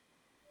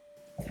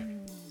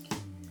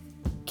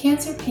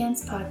Cancer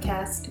Pants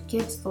podcast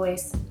gives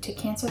voice to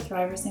cancer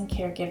thrivers and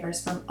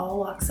caregivers from all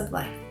walks of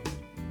life.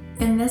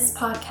 In this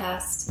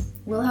podcast,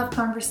 we'll have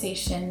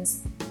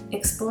conversations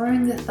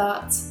exploring the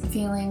thoughts,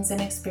 feelings, and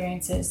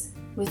experiences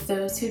with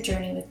those who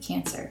journey with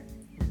cancer.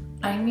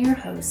 I'm your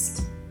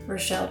host,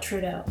 Rochelle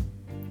Trudeau.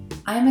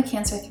 I'm a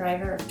cancer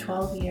thriver of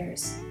 12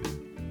 years,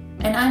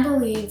 and I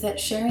believe that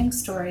sharing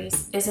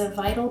stories is a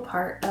vital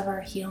part of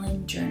our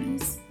healing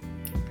journeys.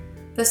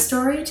 The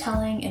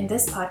storytelling in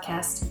this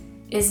podcast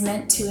is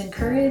meant to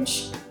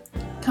encourage,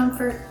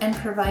 comfort, and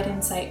provide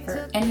insight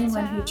for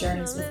anyone who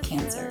journeys with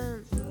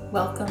cancer.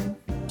 Welcome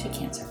to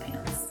Cancer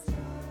Pants.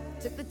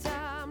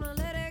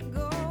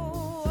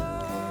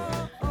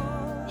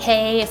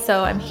 Hey,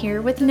 so I'm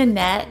here with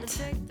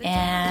Nanette,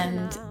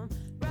 and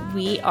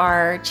we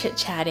are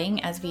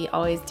chit-chatting as we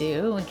always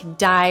do. We can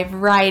dive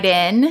right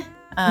in.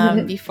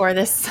 Before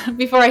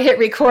I hit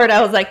record,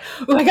 I was like,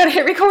 "Oh, I gotta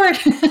hit record."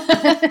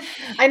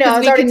 I know, I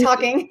was already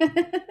talking.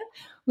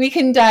 We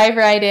can dive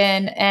right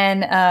in,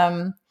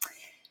 and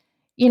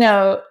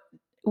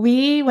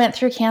we went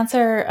through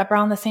cancer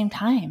around the same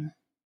time.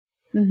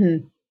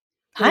 Mm-hmm.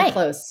 Hi,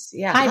 close.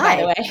 Yeah. Hi, by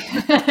the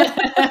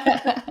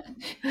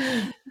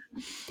way.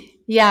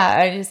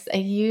 Yeah,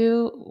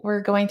 you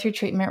were going through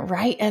treatment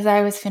right as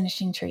I was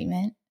finishing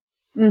treatment.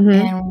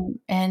 Mm-hmm.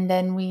 And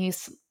then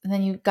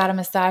you got a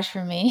massage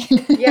from me.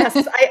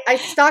 Yes, I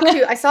stalked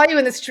you. I saw you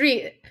in the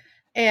street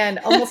and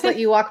almost let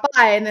you walk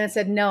by, and then it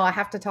said, "No, I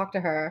have to talk to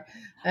her."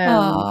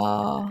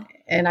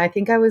 And I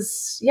think I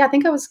was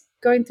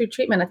going through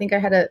treatment. I think I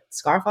had a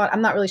scarf on.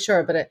 I'm not really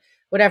sure, but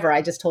whatever.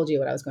 I just told you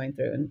what I was going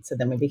through, and so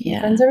then we became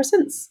friends ever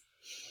since.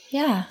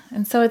 Yeah,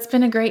 and so it's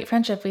been a great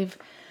friendship. We've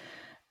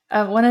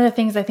one of the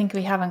things I think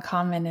we have in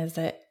common is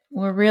that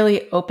we're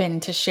really open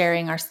to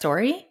sharing our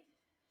story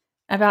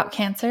about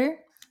cancer.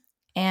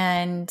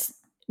 And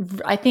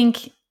I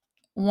think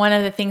one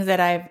of the things that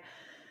I've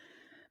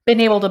been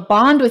able to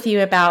bond with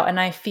you about, and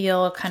I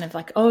feel kind of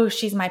like, oh,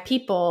 she's my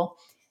people,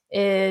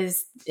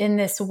 is in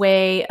this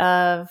way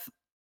of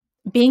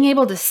being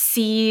able to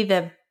see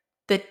the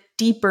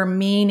deeper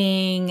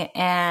meaning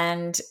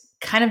and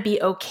kind of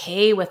be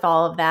okay with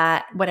all of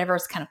that,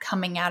 whatever's kind of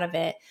coming out of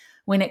it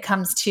when it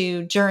comes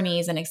to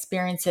journeys and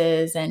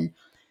experiences and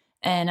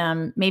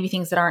maybe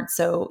things that aren't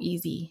so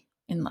easy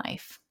in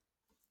life.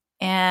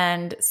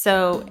 And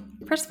so,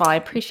 first of all, I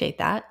appreciate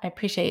that. I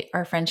appreciate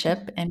our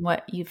friendship and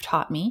what you've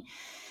taught me.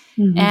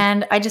 Mm-hmm.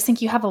 And I just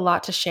think you have a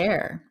lot to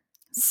share.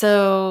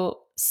 So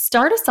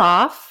start us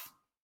off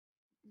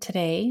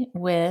today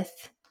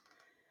with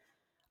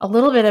a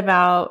little bit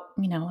about,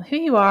 who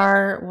you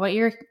are, what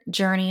your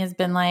journey has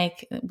been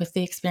like with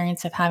the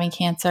experience of having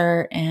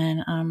cancer,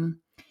 and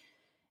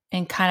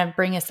kind of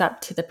bring us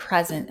up to the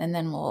present, and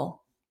then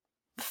we'll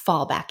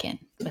fall back in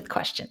with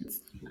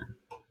questions.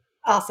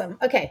 Awesome.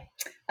 Okay.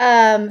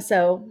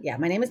 So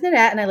my name is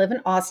Nanette, and I live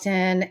in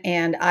Austin,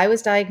 and I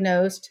was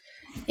diagnosed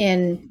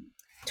in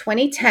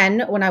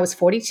 2010 when I was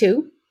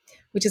 42,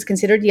 which is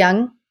considered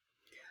young,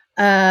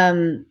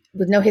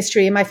 with no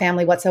history in my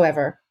family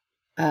whatsoever.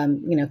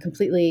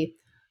 Completely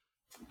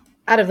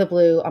out of the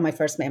blue on my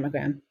first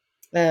mammogram.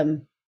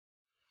 And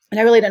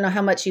I really don't know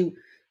how much you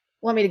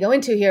want me to go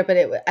into here, but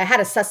I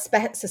had a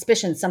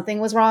suspicion something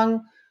was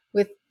wrong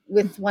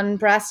with one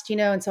breast,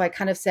 and so I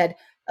kind of said,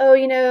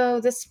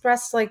 oh, this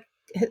breast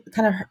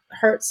kind of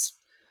hurts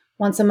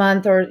once a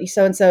month or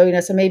so and so,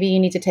 so maybe you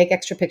need to take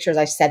extra pictures.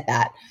 I said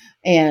that,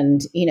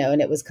 and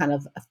and it was kind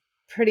of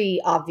pretty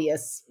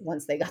obvious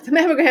once they got the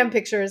mammogram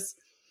pictures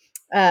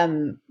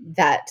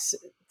that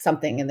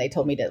something, and they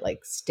told me to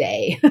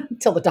stay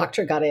until the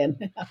doctor got in.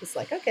 And I was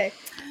like, okay.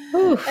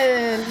 Oof.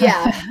 And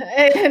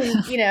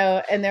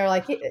and they were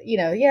like,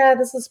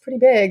 this is pretty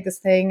big, this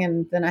thing.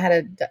 And then I had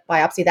a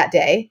biopsy that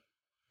day,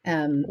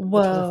 which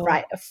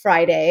was a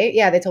Friday.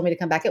 Yeah, they told me to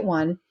come back at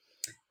 1.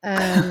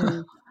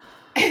 And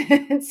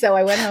so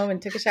I went home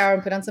and took a shower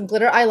and put on some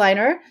glitter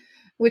eyeliner,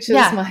 which is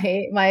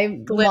my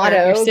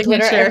motto.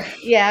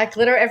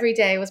 Glitter every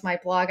day was my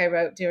blog I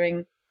wrote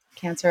during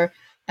cancer.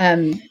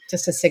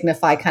 Just to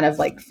signify kind of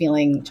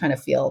trying to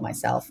feel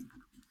myself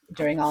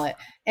during all it.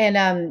 And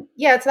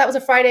so that was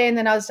a Friday, and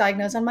then I was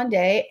diagnosed on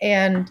Monday,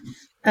 and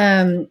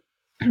I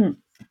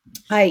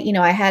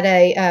had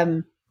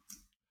a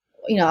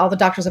all the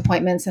doctor's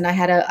appointments, and I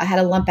had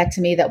a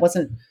lumpectomy that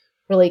wasn't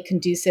really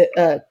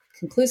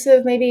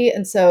conclusive maybe,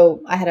 and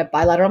so I had a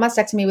bilateral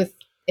mastectomy with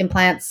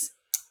implants,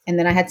 and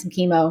then I had some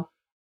chemo,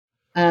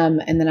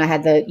 and then I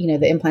had the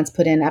implants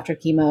put in after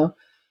chemo,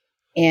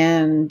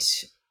 and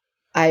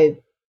I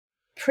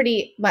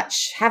pretty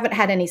much haven't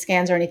had any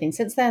scans or anything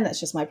since then. That's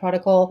just my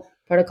protocol.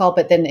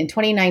 But then in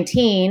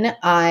 2019,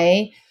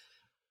 I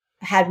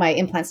had my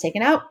implants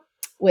taken out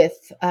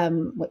with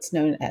what's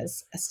known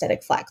as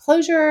aesthetic flat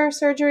closure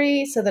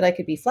surgery, so that I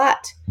could be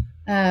flat,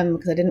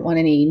 because I didn't want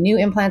any new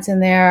implants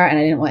in there, and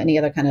I didn't want any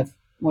other kind of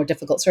more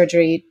difficult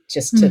surgery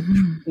just to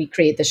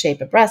recreate the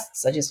shape of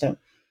breasts. I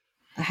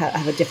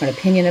have a different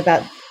opinion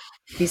about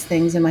these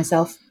things in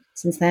myself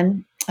since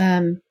then.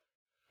 And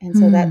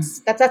so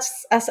that's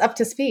us up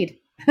to speed.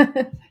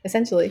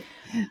 essentially.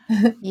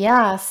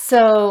 Yeah.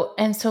 So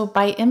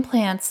by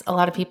implants, a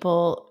lot of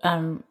people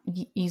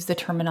use the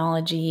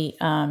terminology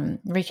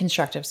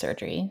reconstructive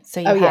surgery. So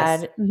you Oh,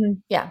 yes. had,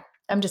 yeah,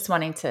 I'm just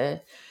wanting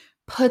to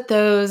put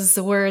those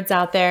words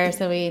out there.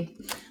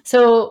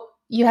 So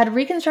you had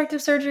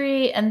reconstructive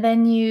surgery and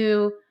then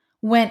you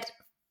went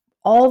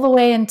all the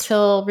way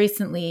until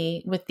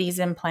recently with these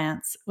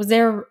implants.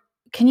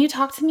 Can you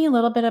talk to me a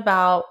little bit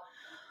about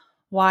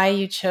why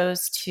you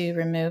chose to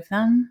remove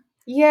them?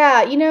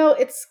 Yeah,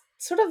 it's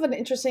sort of an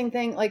interesting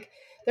thing. Like,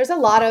 there's a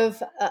lot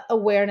of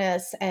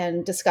awareness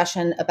and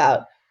discussion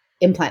about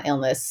implant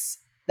illness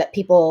that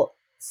people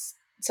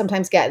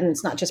sometimes get, and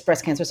it's not just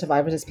breast cancer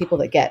survivors; it's people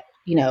that get,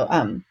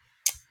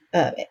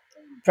 uh,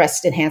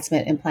 breast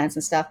enhancement implants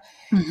and stuff.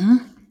 Mm-hmm.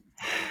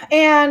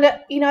 And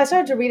I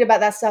started to read about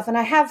that stuff, and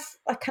I have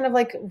kind of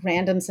like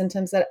random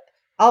symptoms that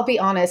I'll be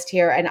honest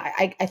here, and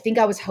I think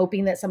I was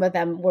hoping that some of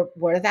them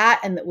were that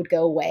and that would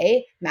go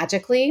away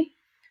magically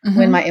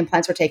when my Mm-hmm.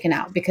 implants were taken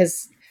out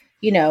because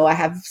I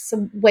have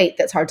some weight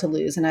that's hard to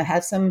lose and I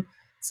have some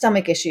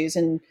stomach issues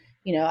and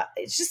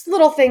it's just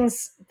little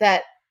things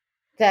that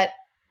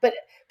but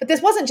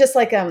this wasn't just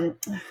like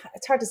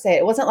it's hard to say.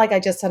 It wasn't like I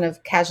just kind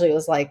of casually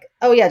was like,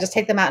 oh yeah, just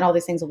take them out and all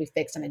these things will be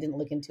fixed, and I didn't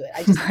look into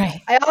it.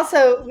 Right. I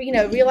also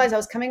realized I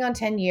was coming on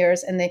 10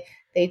 years, and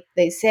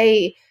they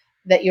say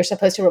that you're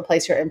supposed to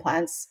replace your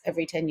implants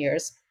every 10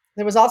 years.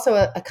 There was also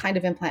a kind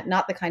of implant,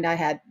 not the kind I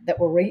had, that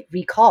were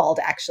recalled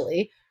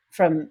actually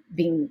from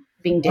being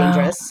Wow.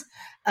 dangerous.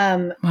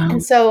 um and Wow.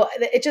 so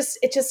it just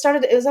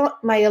started. It was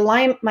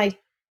my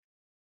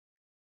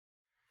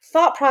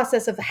thought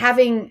process of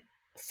having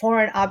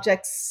foreign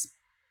objects.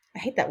 I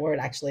hate that word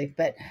actually,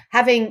 but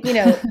having,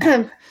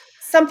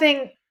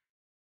 something,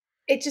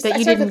 That I you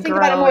started to didn't think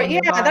about it grow more. in Yeah,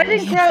 your that I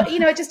didn't body.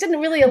 grow, it just didn't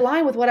really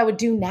align with what I would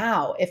do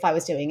now if I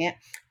was doing it.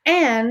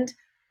 And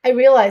I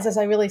realized as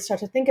I really start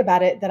to think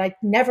about it that I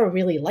never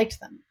really liked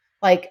them.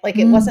 Like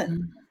it wasn't,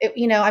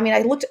 Mm. I mean,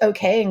 I looked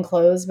okay in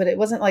clothes, but it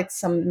wasn't like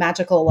some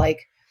magical,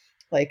 like,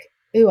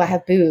 ooh, I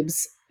have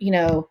boobs,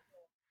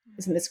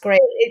 isn't this great?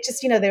 It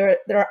just, there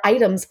are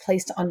items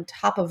placed on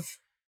top of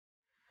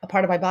a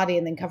part of my body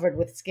and then covered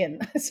with skin.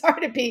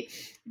 Sorry to be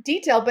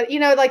detailed, but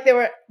like they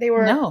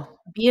were No,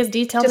 be as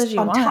detailed just as you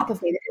on want. top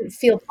of me. They didn't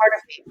feel part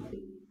of me.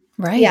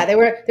 Yeah,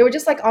 Right. they were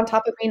just like on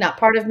top of me, not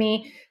part of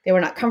me. They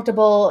were not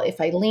comfortable.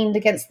 If I leaned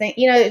against things,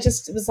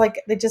 it was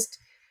like they just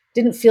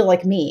didn't feel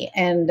like me.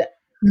 And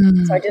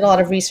so I Mm. did a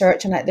lot of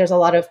research, and there's a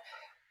lot of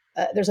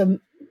there's a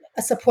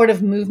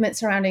supportive movement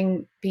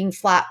surrounding being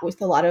flat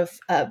with a lot of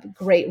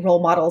great role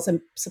models and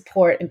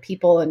support and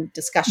people and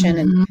discussion.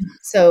 And Mhm.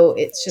 so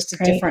it's just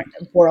That's a great. different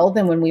world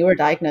than when we were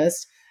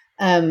diagnosed.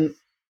 Um,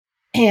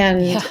 Yeah,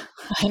 and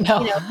I know.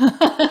 you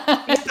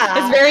know, It's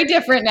yeah, very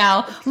different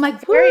now. I'm like,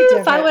 it's "Woo, very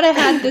if I different. woulda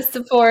had this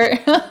support."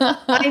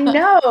 I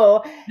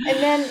know. And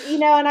then,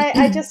 and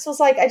I just was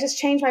like, I just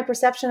changed my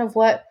perception of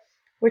what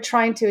we're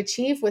trying to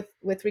achieve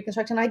with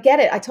reconstruction. I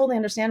get it. I totally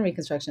understand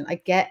reconstruction. I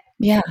get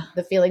Yeah,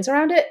 the feelings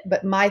around it,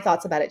 but my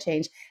thoughts about it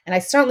changed. And I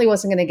certainly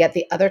wasn't going to get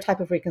the other type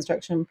of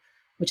reconstruction,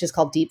 which is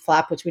called deep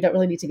flap, which we don't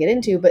really need to get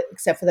into, but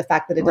except for the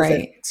fact that it is an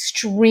right.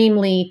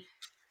 extremely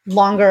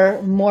longer,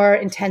 more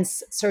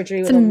intense surgery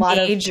It's with a a lot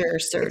of major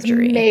it's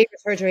surgery. major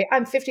surgery.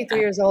 I'm 53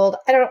 Yeah, years old.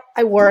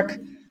 I work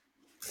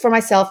for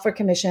myself for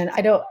commission.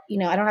 I don't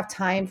have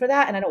time for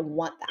that and I don't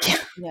want yeah,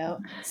 that.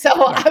 So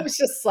yeah. I was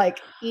just like,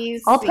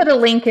 I'll put a easy.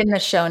 link in the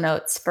show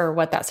notes for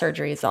what that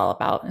surgery is all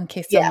about in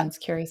case Yeah. someone's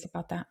curious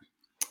about that.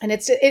 And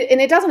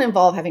it doesn't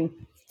involve having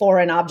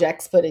foreign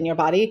objects put in your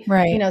body,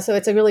 Right. so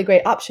it's a really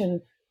great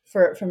option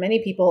for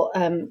many people,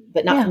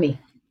 but not for Yeah, me.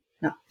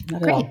 No,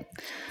 not at great. all.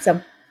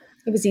 So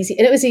it was easy.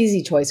 And it was an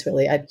easy choice,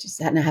 really. I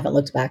haven't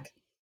looked back.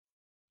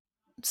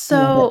 I love it.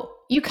 So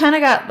you kind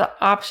of got the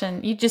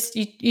option. You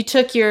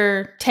took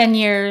your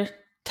 10-year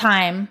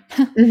time,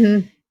 Hmm.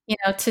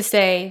 to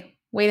say,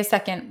 wait a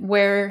second,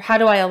 how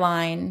do I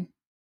align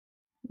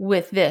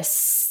with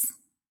this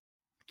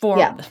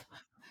Yeah. for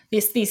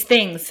these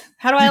things?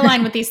 How do I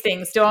align with these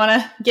things? Do I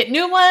want to get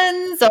new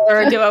ones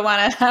or do I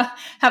want to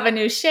have a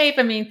new shape?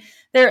 I mean,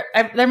 there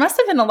must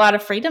have been a lot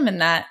of freedom in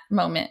that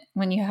moment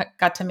when you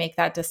got to make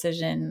that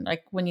decision,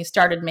 like when you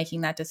started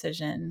making that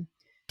decision.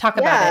 Talk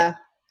about it.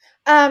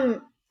 Yeah.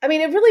 I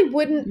mean, it really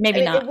wouldn't. I Maybe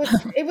mean, not.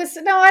 it was,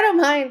 no, I don't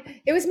mind.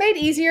 It was made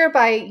easier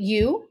by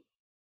you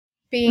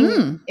being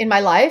Mm. in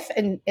my life,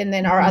 and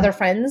then our other Mhm.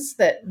 friends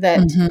that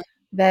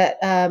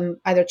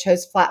either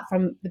chose flat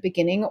from the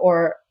beginning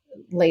or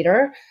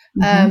later.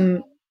 Mhm.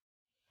 Um,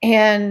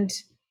 and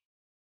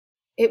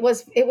it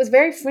was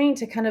very freeing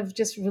to kind of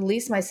just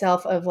release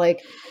myself of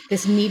like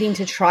this needing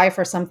to try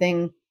for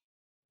something.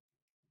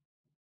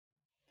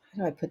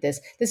 How do I put this?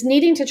 This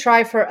needing to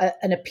try for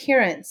an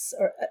appearance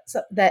or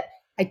that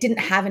I didn't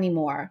have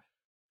anymore,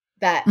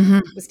 that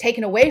Mhm. was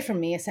taken away from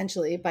me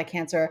essentially by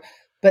cancer,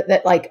 but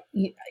that like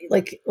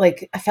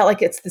I felt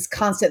like it's this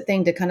constant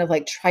thing to kind of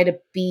like try to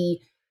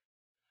be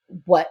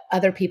what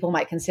other people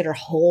might consider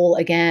whole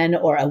again,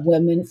 or a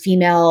woman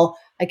female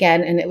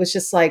again. And it was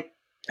just like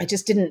I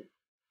just didn't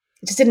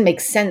it just didn't make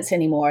sense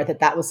anymore that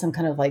that was some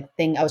kind of like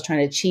thing I was trying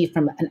to achieve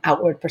from an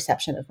outward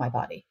perception of my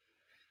body.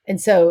 And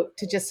so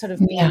to just sort of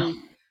Yeah.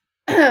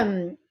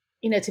 be,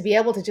 to be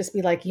able to just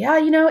be like, yeah,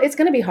 it's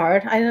going to be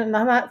hard. I'm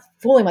not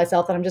fooling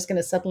myself that I'm just going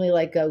to suddenly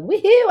like go,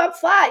 woohoo, I'm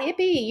flat,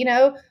 yippee,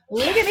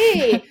 look at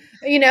me,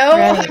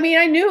 I Right. mean,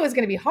 I knew it was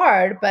going to be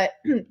hard, but,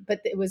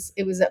 but it was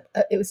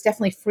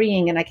definitely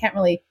freeing. And can't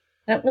really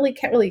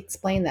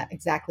explain that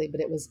exactly,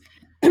 but it was,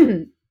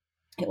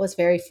 it was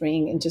very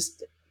freeing and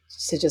just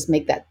to just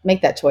make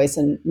that choice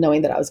and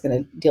knowing that I was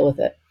going to deal with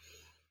it.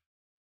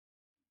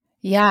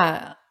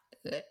 Yeah.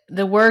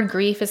 The word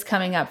grief is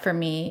coming up for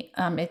me.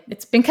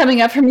 It's been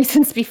coming up for me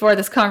since before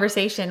this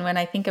conversation when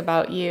I think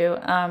about you,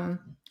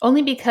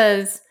 only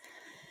because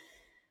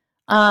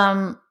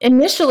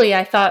initially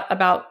I thought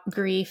about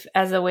grief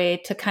as a way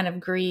to kind of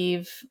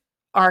grieve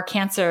our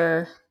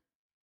cancer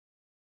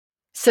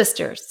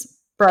sisters,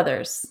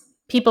 brothers,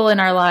 people in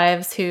our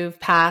lives who've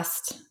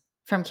passed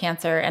from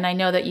cancer. And I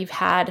know that you've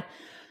had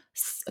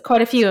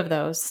quite a few of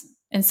those.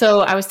 And so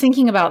I was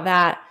thinking about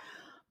that.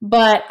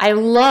 But I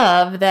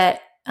love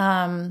that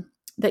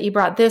you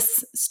brought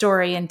this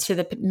story into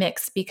the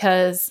mix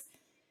because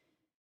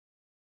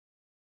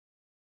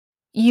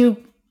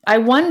I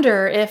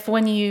wonder if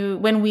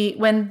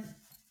when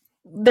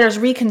there's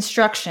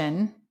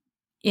reconstruction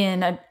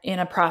in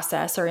a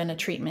process or in a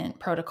treatment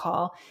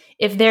protocol,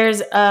 if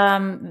there's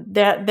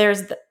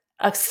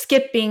a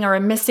skipping or a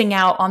missing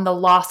out on the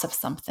loss of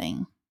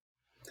something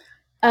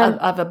Um,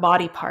 of a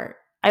body part.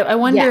 yeah. I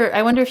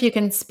wonder if you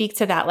can speak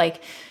to that.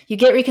 Like you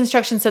get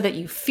reconstruction so that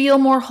you feel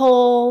more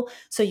whole,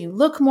 so you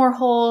look more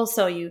whole,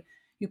 so you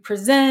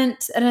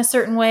present in a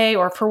certain way,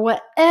 or for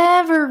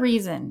whatever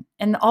reason.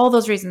 And all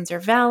those reasons are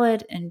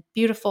valid and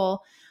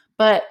beautiful,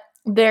 but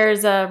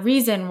there's a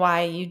reason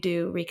why you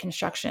do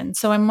reconstruction.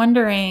 So I'm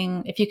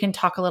wondering if you can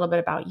talk a little bit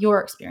about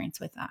your experience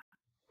with that.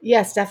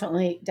 Yes,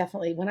 definitely,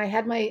 definitely. When I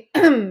had my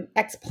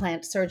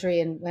explant surgery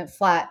and went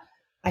flat,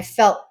 I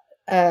felt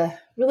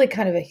really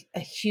kind of a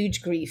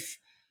huge grief,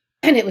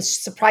 and it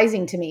was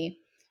surprising to me,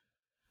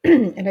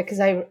 and because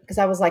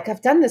I was like,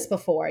 I've done this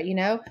before,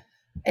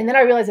 and then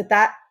I realized that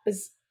that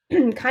was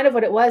kind of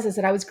what it was, is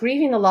that I was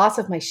grieving the loss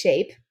of my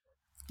shape,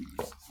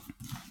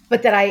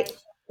 but that I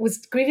was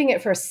grieving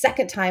it for a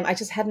second time. I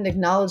just hadn't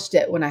acknowledged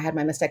it when I had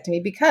my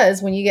mastectomy,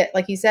 because when you get,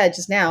 like you said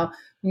just now,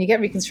 when you get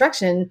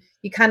reconstruction,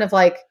 you kind of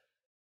like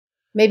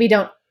maybe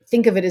don't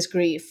think of it as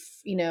grief,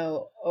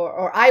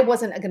 or I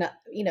wasn't gonna,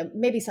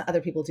 maybe some other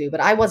people do,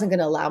 but I wasn't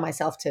gonna allow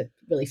myself to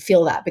really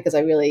feel that, because I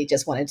really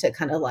just wanted to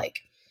kind of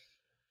like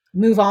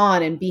move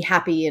on and be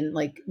happy and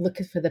like look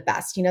for the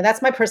best.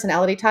 That's my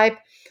personality type,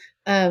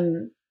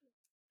 um,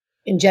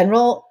 in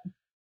general.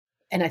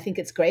 And I think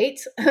it's great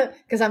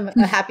because I'm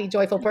a happy,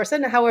 joyful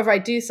person. However, I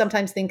do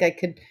sometimes think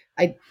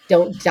I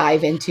don't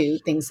dive into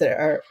things that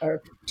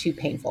are too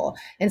painful.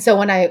 And so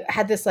when I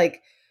had this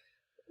like,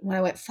 when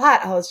I went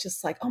flat, I was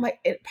just like, oh my,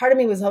 part of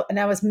me was, and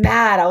I was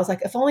mad. I was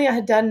like, if only I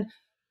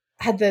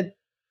had the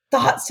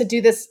thoughts to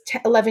do this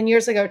 11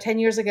 years ago, 10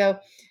 years ago,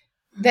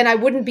 then I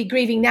wouldn't be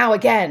grieving now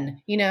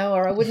again,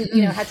 or I wouldn't,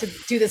 had to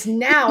do this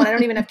now. And I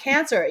don't even have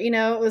cancer.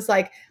 It was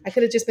like, I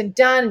could have just been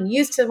done and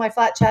used to my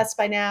flat chest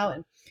by now.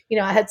 And,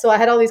 I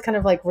had all these kind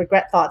of like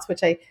regret thoughts,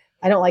 which I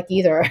don't like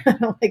either. I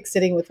don't like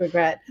sitting with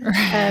regret.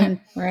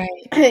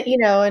 Right.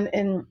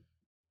 And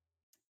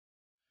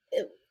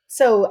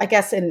so I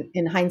guess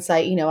in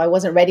hindsight, I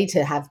wasn't ready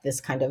to have this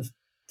kind of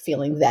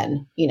feeling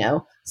then,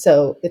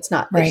 so it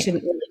Right.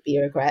 shouldn't really be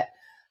a regret.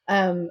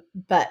 Um,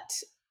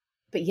 but,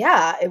 but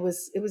yeah, it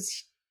was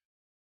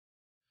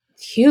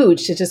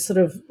huge to just sort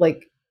of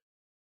like,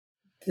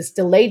 this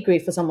delayed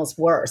grief was almost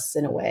worse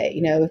in a way,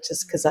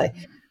 just because I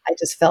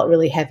just felt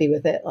really heavy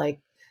with it, like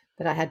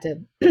that I had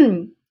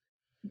to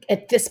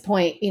at this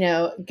point,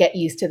 get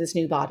used to this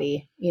new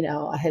body,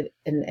 I had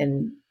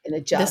and This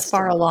adjust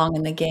far and along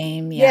in the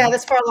game. yeah, Yeah.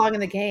 that's far along in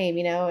the game,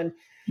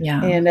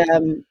 Yeah.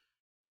 and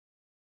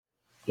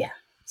yeah,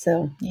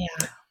 so Yeah.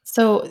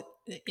 So,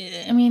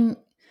 I mean,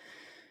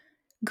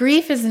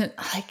 grief isn't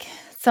like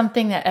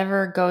something that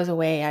ever goes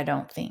away, I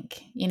don't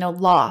think.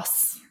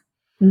 Loss,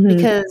 mhm.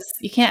 because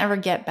you can't ever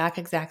get back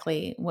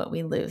exactly what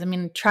we lose. I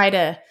mean, try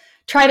to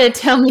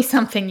tell me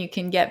something you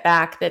can get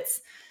back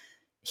that's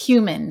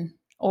human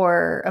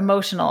or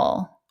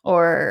emotional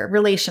or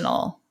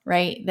relational,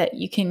 right? That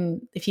you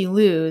can, if you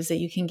lose, that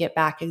you can get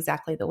back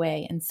exactly the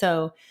way. And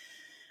so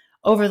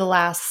over the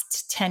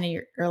last 10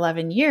 or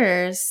 11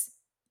 years,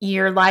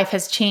 your life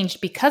has changed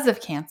because of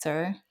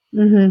cancer.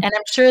 Mhm. And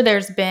I'm sure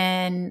there's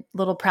been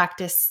little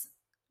practice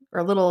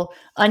or little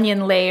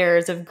onion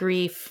layers of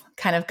grief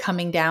kind of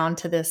coming down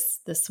to this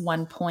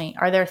one point.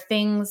 Are there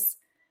things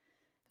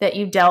that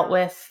you dealt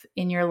with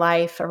in your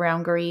life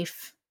around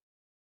grief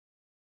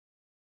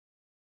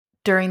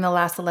during the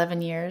last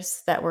 11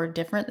 years that were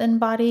different than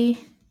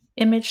body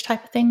image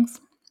type of things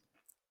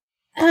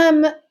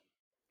Um, that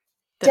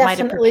might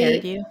have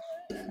prepared definitely. you?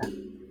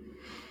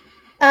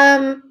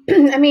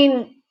 I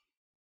mean,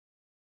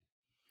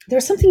 there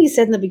was something you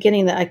said in the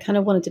beginning that I kind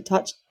of wanted to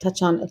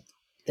touch on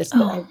this, but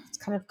Oh, it's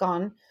kind of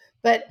gone.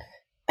 But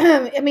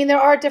I mean, there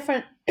are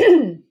different,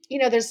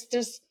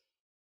 there's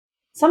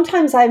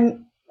sometimes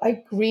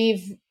I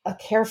grieve a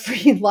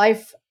carefree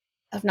life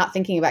of not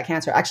thinking about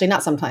cancer. Actually,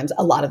 not sometimes,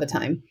 a lot of the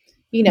time,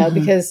 Mhm.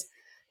 because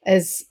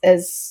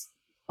as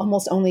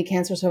almost only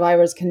cancer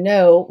survivors can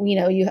know,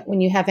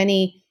 when you have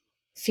any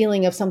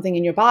feeling of something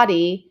in your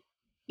body,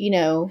 you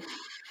know,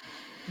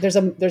 there's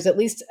at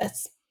least a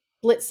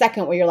split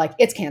second where you're like,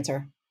 it's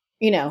cancer,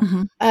 you know.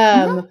 Mhm.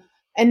 Mhm. Um,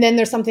 and then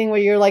there's something where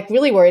you're like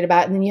really worried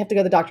about, and then you have to go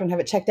to the doctor and have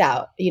it checked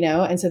out,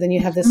 and so then you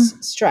have this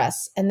Mhm.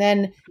 stress. And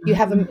then you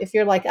have, Mhm. if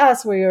you're like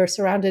us, where you're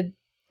surrounded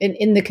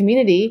in the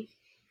community,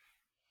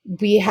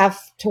 we have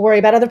to worry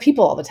about other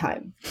people all the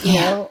time,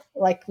 Yeah.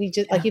 like we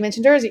just, like Yeah. you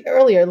mentioned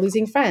earlier,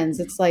 losing friends.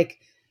 It's like,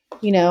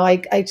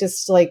 I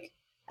just like,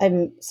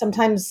 I'm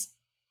sometimes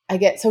I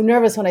get so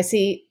nervous when I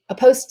see a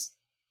post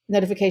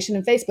notification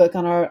in Facebook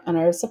on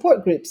our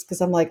support groups,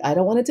 because I'm like, I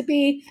don't want it to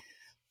be,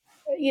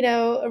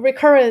 a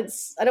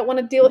recurrence. I don't want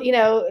to deal,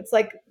 it's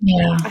like,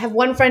 Yeah. I have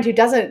one friend who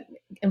doesn't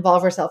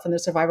involve herself in the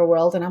survivor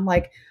world. And I'm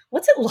like,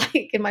 what's it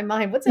like in my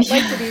mind? What's it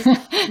like to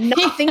be not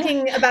Yeah.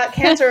 thinking about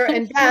cancer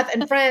and death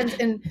and friends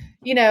and,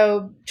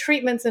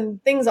 treatments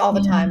and things all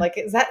the time? Yeah. Like,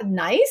 is that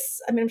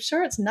nice? I mean, I'm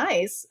sure it's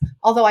nice,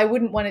 although I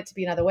wouldn't want it to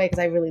be another way, because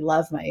I really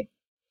love my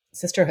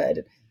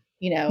sisterhood,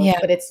 Yeah.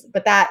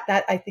 but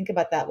that I think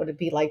about that, what it'd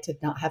be like to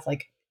not have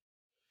like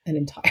an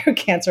entire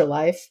cancer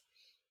life.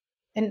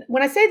 And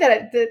when I say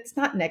that, it's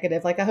not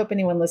negative. Like, I hope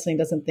anyone listening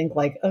doesn't think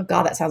like, oh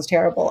God, that sounds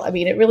terrible. I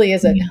mean, it really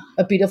is Yeah.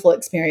 a beautiful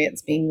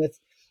experience being with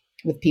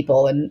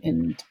people,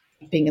 and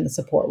being in the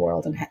support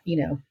world. And, I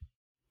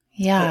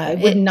Yeah.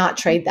 would not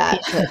trade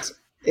that, Yeah. but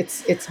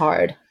it's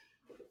hard.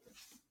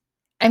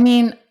 I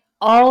mean,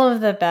 all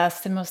of the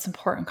best and most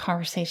important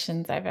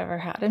conversations I've ever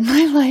had in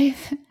my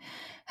life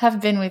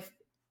have been with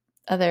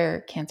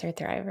other cancer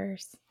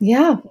thrivers,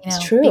 Yeah,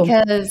 it's true.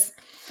 because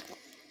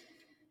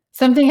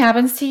something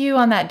happens to you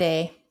on that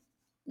day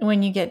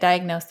when you get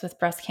diagnosed with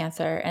breast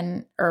cancer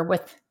or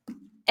with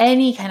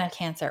any kind of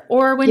cancer,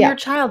 or when your Yeah.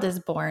 child is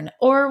born,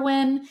 or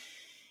when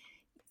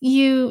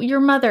your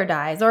mother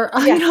dies, or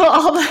Yeah.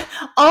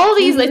 all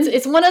these, Mm-hmm.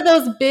 it's one of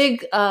those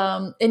big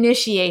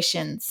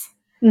initiations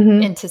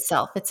Mm-hmm. into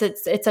self. It's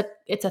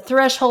a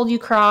threshold you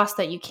cross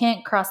that you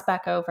can't cross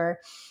back over.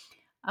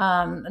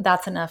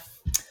 That's enough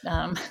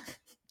um,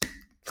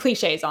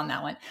 cliches on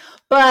that one,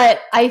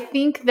 but I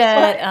think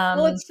that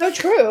Well, it's so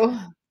true.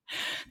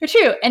 they're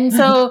true. And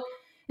so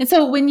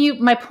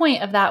when my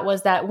point of that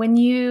was that when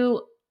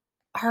you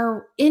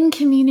are in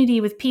community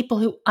with people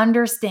who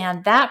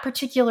understand that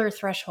particular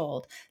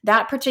threshold,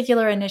 that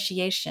particular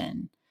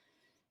initiation,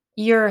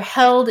 you're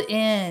held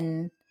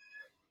in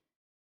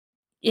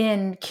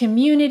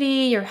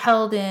community, you're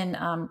held in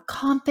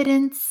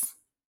confidence,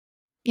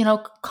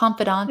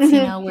 confidants,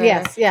 where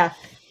Yes. Yeah.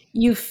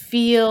 you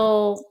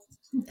feel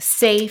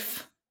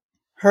safe.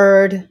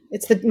 Heard.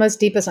 It's the most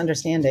deepest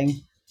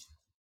understanding.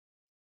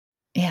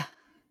 Yeah.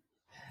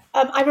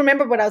 I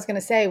remember what I was going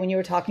to say when you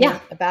were Yeah. talking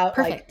about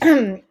like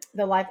Perfect.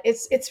 the life.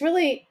 It's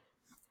really,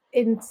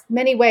 in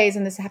many ways,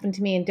 and this happened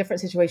to me in different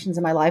situations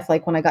in my life,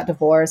 like when I got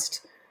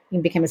divorced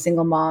and became a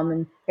single mom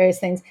and various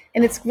things.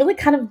 And it's really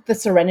kind of the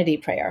serenity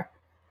prayer.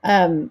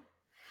 Um,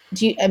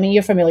 I mean,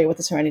 you're familiar with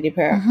the serenity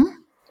prayer, Hmm.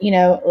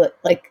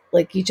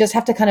 like you just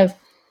have to kind of,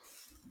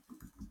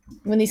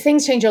 when these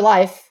things change your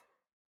life,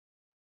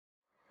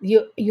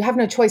 you have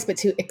no choice but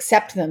to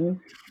accept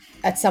them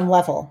at some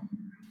level.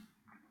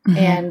 Hmm.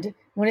 And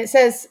when it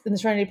says in the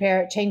Serenity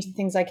Prayer, change the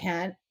things I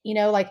can't,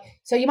 like,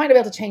 so you might be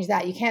able to change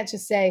that. You can't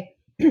just say,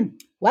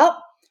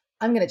 well,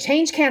 I'm going to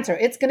change cancer.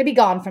 It's going to be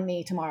gone from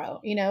me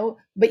tomorrow,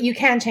 but you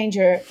can change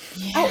your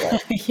Yeah.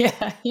 outlook,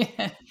 Yeah.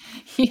 Yeah.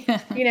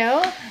 Yeah. You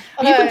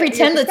can your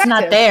pretend it's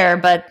not perspective. there,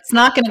 but it's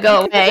not going to You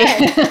go can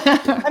away.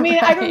 pretend. I mean,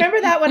 I Right. remember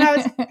that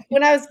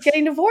when I was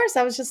getting divorced,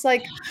 I was just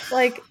like,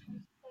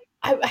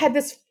 I had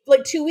this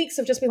like 2 weeks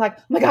of just being like,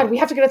 oh my God, we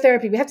have to go to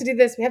therapy. We have to do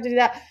this. We have to do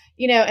that.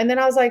 And then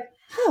I was like,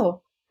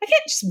 oh, I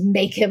can't just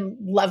make him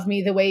love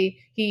me the way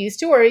he used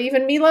to, or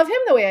even me love him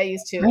the way I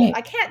used to. Right.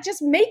 I can't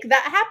just make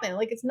that happen.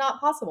 Like, it's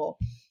not possible.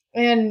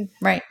 And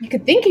Right. you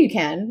could think you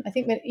can. I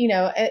think that,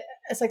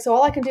 it's like, so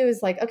all I can do is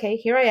like, okay,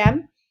 here I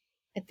am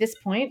at this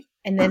point,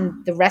 and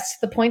then the rest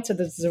of the points are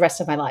the rest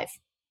of my life,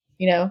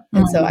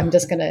 And so I'm Mhm.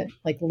 just gonna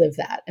like live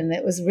that. And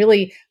it was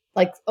really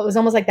like, it was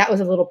almost like that was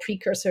a little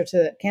precursor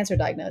to cancer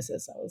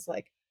diagnosis. I was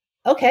like,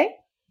 okay,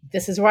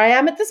 this is where I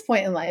am at this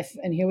point in life,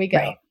 and here we go.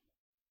 Right.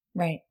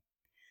 Right.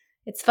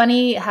 It's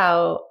funny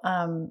how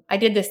I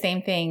did the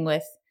same thing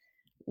with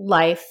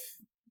life,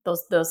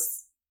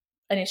 those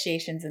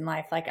initiations in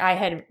life. Like I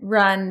had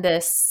run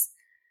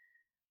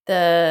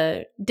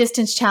the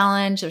distance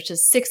challenge, which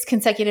is 6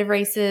 consecutive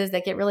races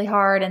that get really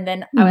hard. And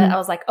then I Hmm.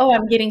 was like, oh,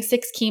 I'm getting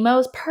 6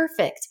 chemos.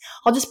 Perfect.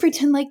 I'll just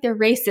pretend like they're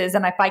races.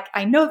 And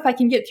I know if I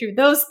can get through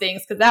those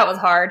things, because that was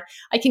hard,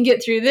 I can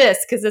get through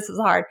this because this was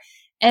hard.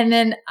 And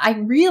then I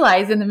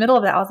realized in the middle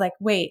of that, I was like,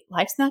 wait,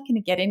 life's not going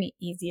to get any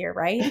easier,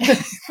 right?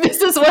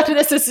 This is what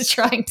this is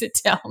trying to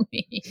tell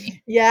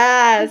me.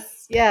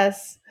 Yes,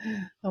 yes.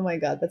 Oh my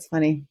God, that's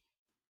funny.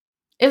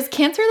 Is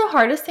cancer the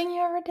hardest thing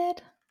you ever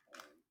did?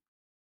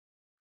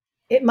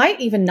 It might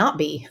even not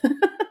be.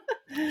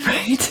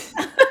 Right.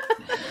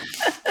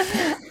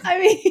 I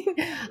mean,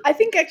 I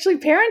think actually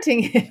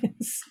parenting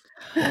is.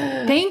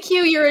 Thank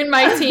you. You're in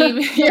my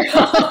team.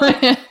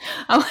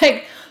 I'm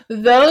like,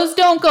 those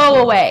don't go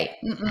away.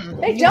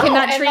 They don't.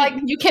 And like,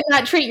 you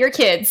cannot treat your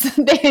kids.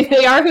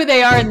 They are who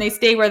they are and they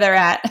stay where they're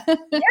at.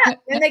 yeah.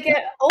 And they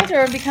get older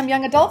and become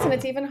young adults and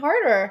it's even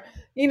harder,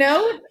 you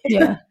know?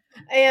 Yeah.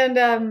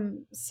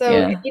 And so,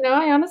 Yeah. you know,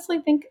 I honestly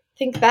think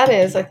that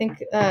is, I think,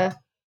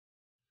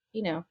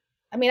 you know,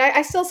 I mean,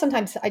 I still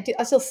sometimes I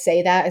still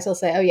say that. I still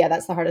say, oh yeah,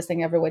 that's the hardest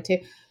thing I ever went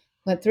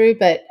through.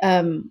 But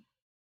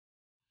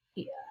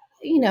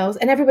you know,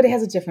 and everybody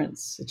has a different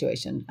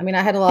situation. I mean,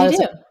 I had a lot They of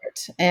do.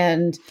 support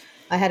and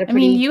I had a I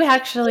mean, pretty you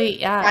actually,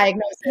 yeah.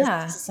 diagnosis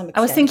Yeah. to some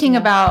I was extent. thinking You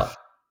know? about,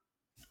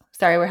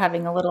 sorry, we're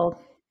having a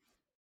little,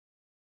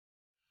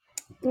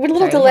 With little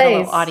sorry, we had a little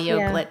delays. audio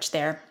Yeah. glitch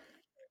there.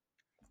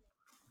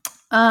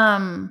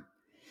 I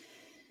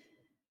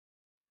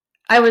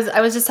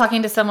was just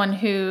talking to someone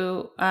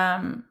who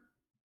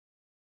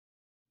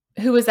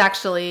was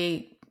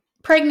actually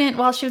pregnant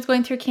while she was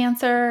going through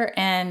cancer,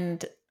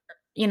 and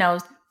you know,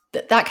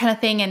 that kind of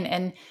thing,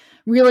 and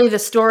really the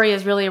story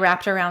is really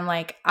wrapped around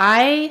like,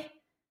 I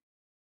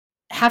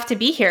have to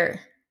be here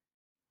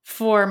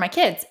for my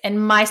kids, and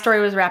my story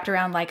was wrapped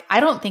around like, I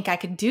don't think I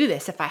could do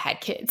this if I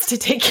had kids to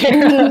take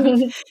care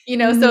of, you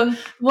know. So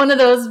one of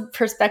those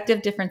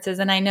perspective differences,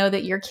 and I know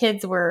that your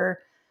kids were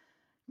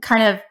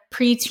kind of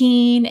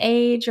preteen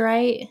age,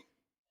 right?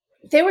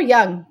 They were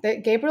young.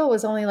 Gabriel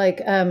was only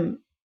like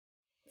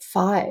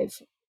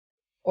 5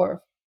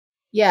 or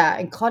yeah,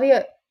 and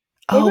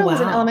Oh, Gabriel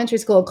was in wow. elementary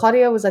school.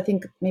 Claudia was, I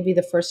think, maybe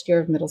the first year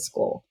of middle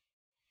school.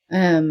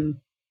 So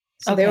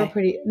they were Okay.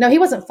 pretty. No, he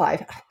wasn't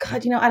 5. Oh,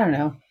 God, you know, I don't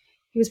know.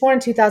 He was born in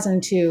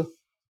 2002,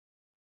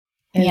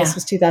 and this Yeah.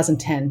 was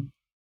 2010.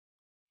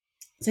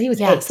 So he was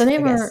Yeah. So 8, they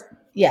I guess. were,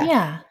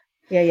 Yeah,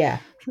 yeah. yeah.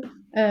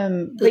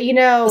 But you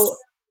know,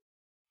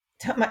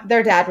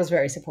 their dad was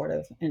very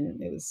supportive,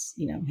 and it was,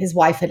 you know, his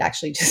wife had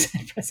actually just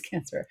had breast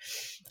cancer.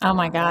 Oh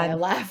my Why I God.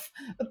 laugh,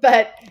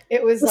 but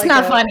it was It's like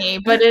not funny,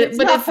 but it's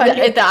not it's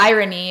funny. the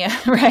irony,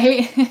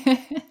 right?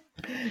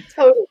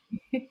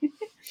 Totally.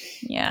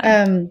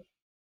 Yeah. Um,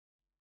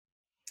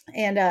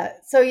 and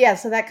so yeah,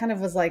 so that kind of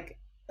was like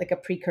a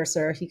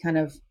precursor. He kind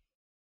of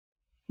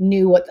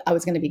knew what I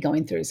was going to be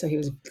going through, so he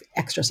was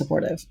extra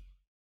supportive.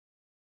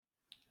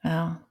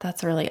 Oh,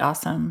 that's really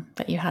awesome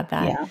that you had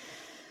that. Yeah.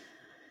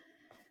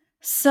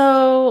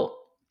 So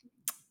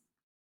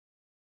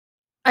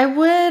I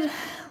would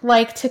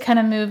like to kind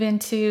of move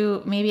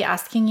into maybe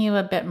asking you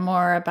a bit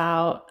more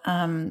about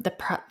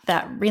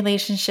that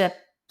relationship,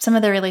 some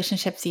of the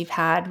relationships you've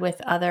had with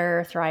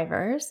other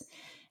thrivers,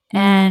 Mm.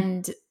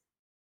 and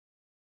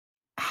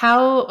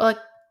how, like,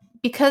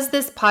 because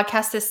this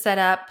podcast is set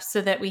up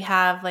so that we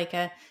have like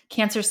a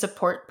cancer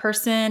support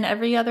person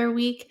every other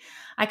week.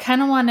 I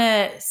kind of want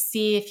to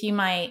see if you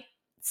might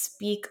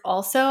speak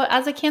also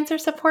as a cancer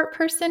support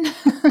person.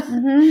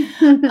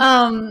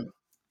 Mm-hmm.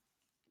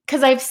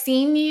 Because I've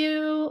seen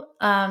you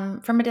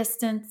from a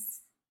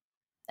distance,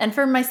 and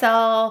for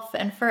myself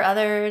and for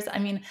others. I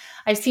mean,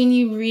 I've seen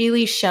you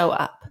really show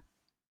up.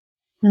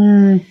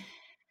 Mm.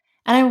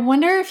 And I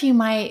wonder if you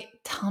might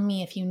tell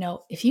me if you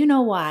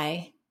know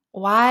why.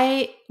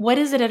 What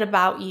is it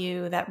about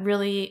you that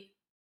really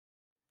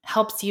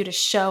helps you to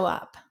show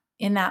up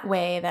in that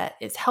way that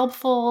is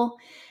helpful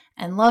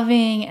and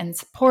loving and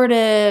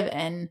supportive,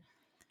 and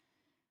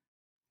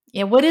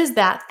yeah, what is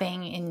that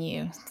thing in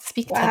you?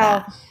 Speak to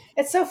Wow, that.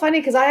 it's so funny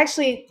because I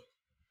actually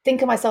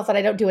think of myself that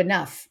I don't do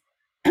enough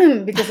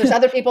because there's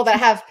other people that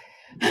have.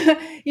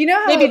 You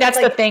know Maybe how that's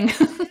the like thing.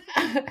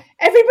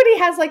 everybody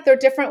has like their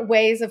different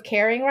ways of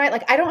caring, right?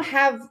 Like I don't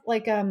have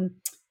like I'm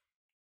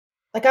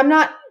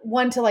not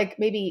one to like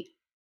maybe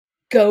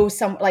go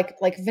some like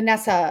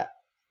Vanessa,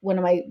 one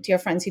of my dear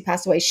friends who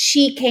passed away.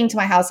 She came to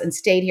my house and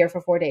stayed here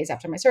for 4 days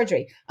after my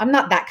surgery. I'm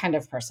not that kind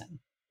of person.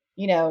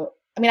 You know,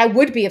 I mean, I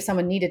would be if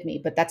someone needed me,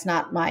 but that's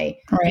not my,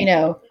 you Right.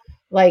 know,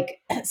 like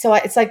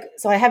it's like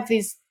so I have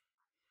these,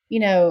 you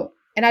know,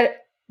 and I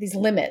these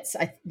limits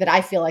that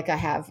I feel like I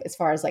have as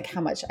far as like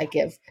how much I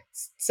give.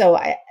 So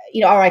I,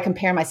 you know, or I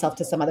compare myself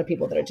to some other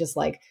people that are just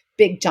like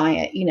big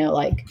giant, you know,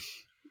 like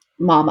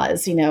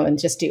mamas, you know, and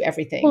just do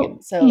everything. Well,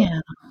 And so, yeah.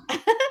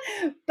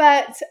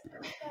 but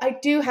I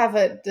do have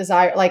a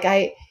desire. Like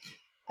I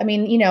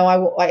mean, you know,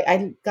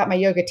 I got my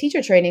yoga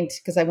teacher training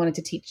because I wanted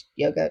to teach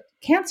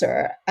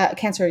cancer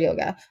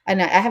yoga,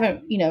 and I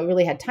haven't, you know,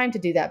 really had time to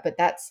do that. But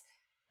that's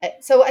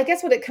so. I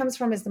guess what it comes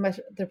from is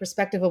the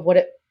perspective of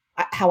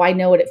how I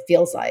know what it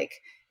feels like,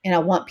 and I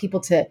want people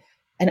to.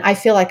 And I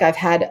feel like I've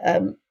had,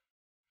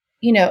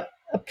 you know,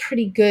 a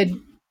pretty good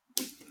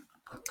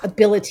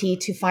ability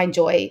to find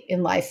joy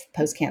in life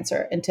post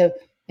cancer, and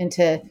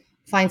to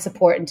find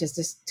support and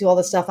just do all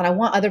this stuff. And I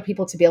want other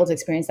people to be able to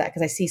experience that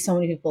because I see so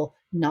many people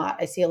not.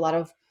 I see a lot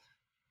of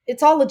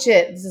it's all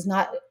legit. This is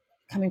not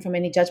coming from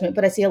any judgment,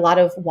 but I see a lot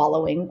of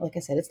wallowing. Like I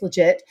said, it's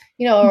legit,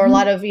 you know, or a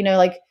lot Mhm. of, you know,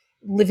 like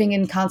living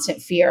in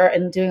constant fear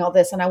and doing all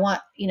this. And I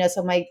want,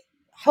 so my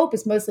hope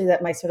is mostly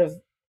that my sort of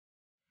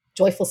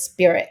joyful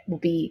spirit will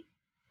be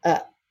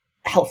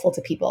helpful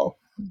to people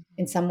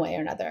in some way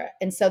or another.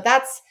 And so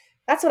that's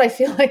what I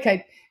feel like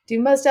I do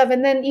most of.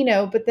 And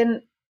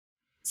then,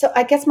 so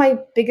I guess my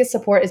biggest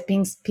support is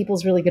being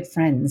people's really good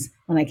friends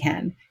when I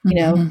can,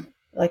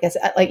 like I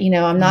said,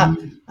 I'm not,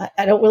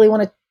 I don't really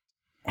want to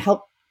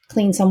help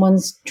clean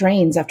someone's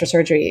drains after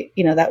surgery.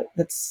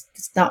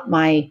 That's not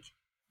my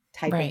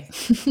type of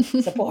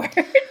support.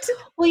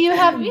 Well, you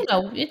have,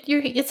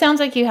 it sounds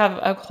like you have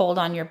a hold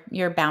on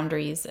your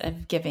boundaries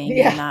of giving,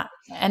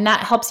 and that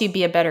helps you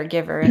be a better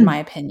giver, in my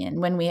opinion.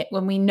 When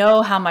we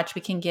know how much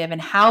we can give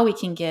and how we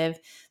can give,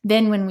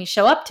 then when we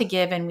show up to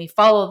give and we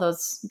follow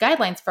those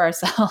guidelines for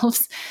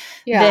ourselves,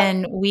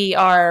 then we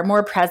are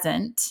more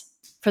present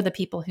for the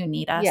people who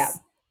need us. Yeah.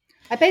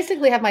 I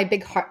basically have my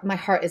big heart. My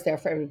heart is there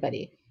for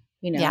everybody,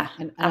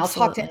 and I'll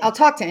talk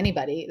to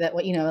anybody that,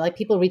 like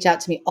people reach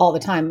out to me all the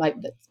time. Like,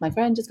 my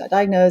friend just got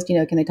diagnosed,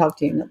 can they talk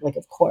to you? And like,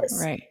 of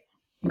course. Right.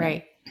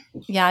 Right.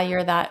 Yeah.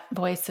 You're that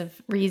voice of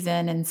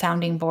reason and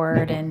sounding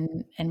board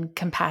and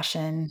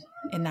compassion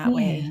in that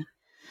way.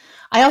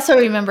 I also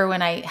remember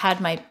when I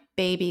had my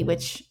baby,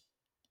 which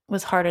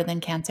was harder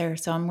than cancer.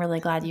 So I'm really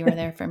glad you were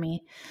there for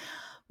me.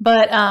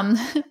 But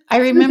I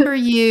remember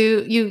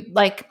you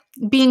like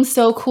being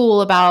so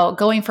cool about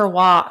going for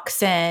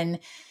walks and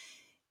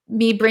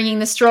me bringing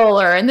the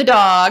stroller and the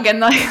dog and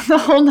like the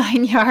whole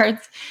 9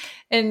 yards.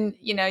 And,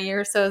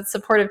 you're so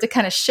supportive to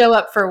kind of show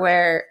up for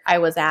where I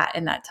was at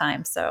in that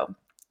time. So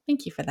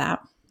thank you for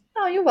that.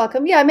 Oh, you're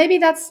welcome. Yeah,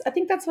 maybe I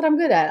think that's what I'm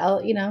good at.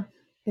 I'll,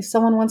 if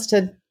someone wants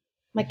to,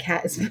 my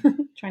cat is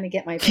trying to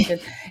get my attention.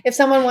 If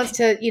someone wants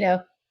to,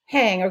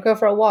 hang or go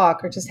for a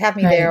walk or just have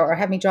me there or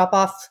have me drop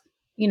off,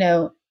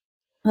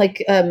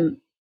 like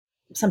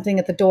something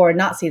at the door and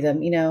not see them,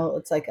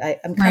 it's like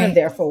I'm kind of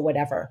there for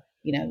whatever,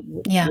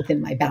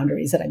 within my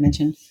boundaries that I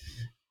mentioned.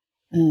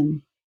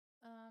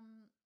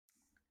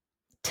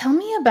 Tell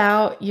me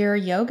about your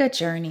yoga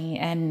journey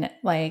and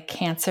like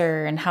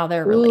cancer and how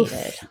they're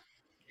related.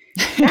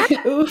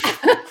 In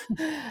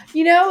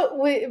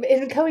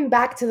going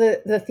back to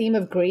the theme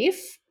of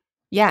grief,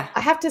 I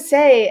have to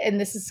say, and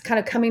this is kind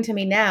of coming to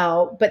me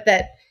now, but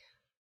that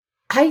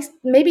I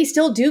maybe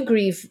still do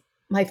grieve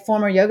my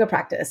former yoga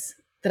practice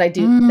that I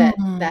do,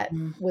 that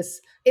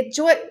was it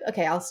joy.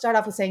 Okay, I'll start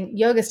off with saying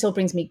yoga still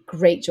brings me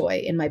great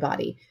joy in my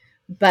body.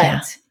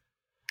 But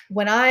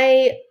when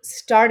I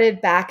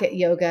started back at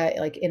yoga,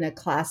 like in a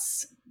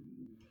class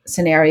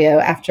scenario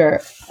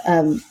after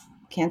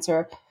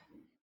cancer,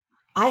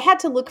 I had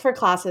to look for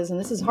classes, and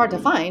this is hard to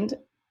find,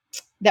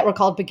 that were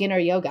called beginner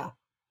yoga.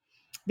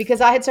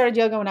 Because I had started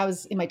yoga when I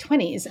was in my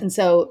 20s. And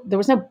so there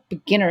was no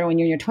beginner when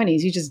you're in your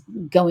 20s. You just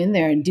go in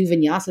there and do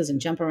vinyasas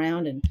and jump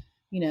around and,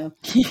 and your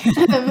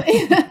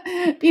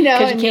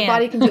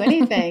body can do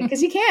anything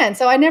because you can.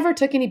 So I never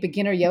took any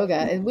beginner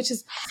yoga, which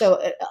is,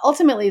 so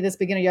ultimately this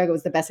beginner yoga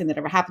was the best thing that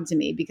ever happened to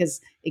me because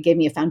it gave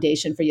me a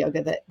foundation for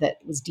yoga that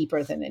was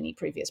deeper than any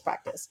previous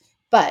practice.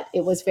 But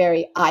it was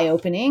very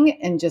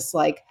eye-opening and just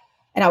like,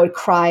 and I would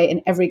cry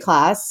in every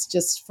class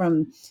just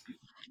from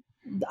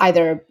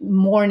either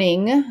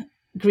mourning,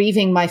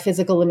 grieving my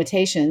physical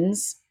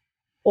limitations,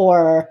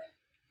 or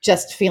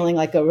just feeling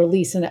like a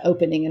release and an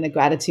opening and a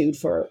gratitude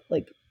for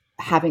like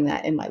having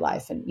that in my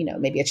life. And,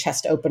 maybe a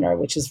chest opener,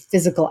 which is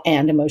physical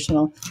and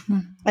emotional.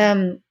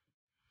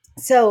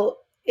 So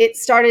it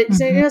started,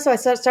 so I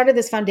started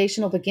this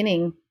foundational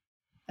beginning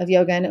of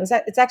yoga, and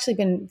it's actually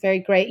been very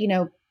great,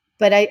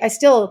 but I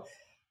still,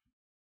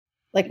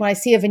 like when I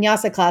see a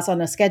vinyasa class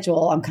on a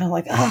schedule, I'm kind of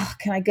like, oh,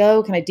 can I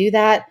go? Can I do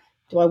that?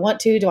 Do I want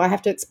to? Do I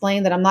have to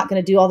explain that I'm not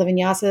going to do all the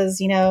vinyasas,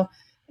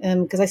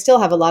 because I still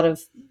have a lot of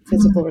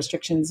physical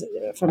restrictions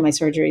from my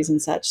surgeries and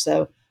such.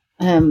 So,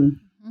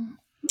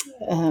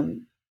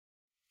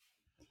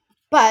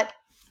 but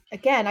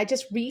again, I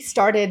just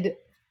restarted,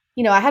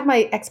 I had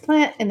my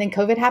explant and then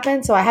COVID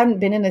happened. So I hadn't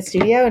been in a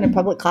studio in a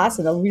public class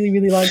in a really,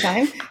 really long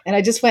time. And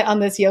I just went on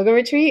this yoga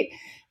retreat,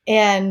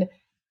 and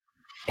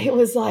it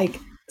was like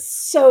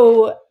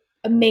so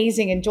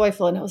amazing and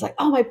joyful. And it was like,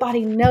 oh, my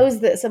body knows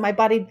this. And my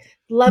body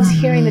loves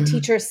hearing the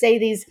teacher say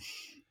these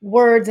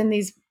words and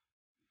these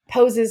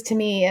poses to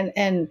me.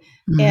 And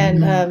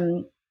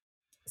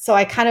so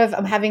I kind of,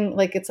 I'm having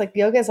like, it's like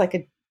yoga is like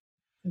a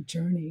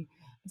journey.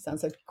 It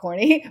sounds like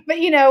corny, but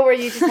where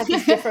you just have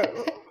these different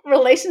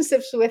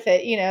relationships with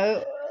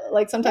it,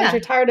 like sometimes you're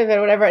tired of it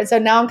or whatever. And so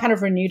now I'm kind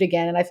of renewed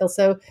again. And I feel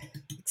so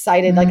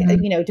excited, like,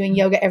 doing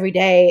yoga every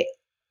day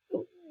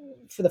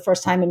for the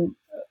first time in,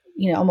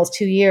 almost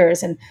 2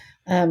 years. And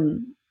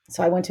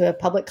so I went to a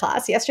public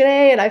class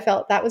yesterday and I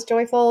felt that was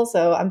joyful.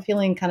 So I'm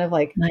feeling kind of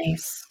like,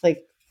 nice,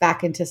 like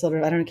back into sort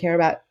of, I don't care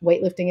about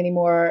weightlifting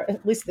anymore,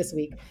 at least this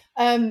week,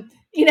 or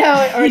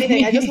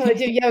anything. I just want to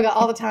do yoga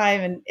all the time.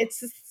 And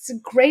it's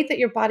great that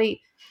your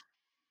body,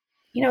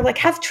 like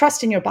have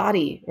trust in your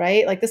body,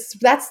 right? Like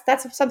that's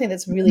something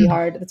that's really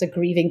hard. That's a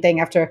grieving thing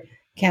after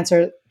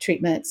cancer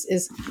treatments,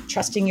 is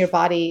trusting your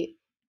body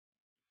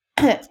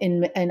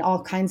in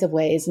all kinds of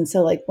ways. And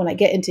so like when I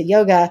get into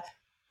yoga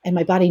and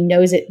my body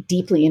knows it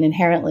deeply and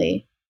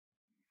inherently,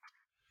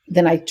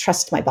 then I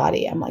trust my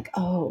body. I'm like,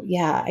 oh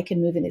yeah, I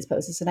can move in these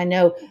poses. And I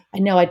know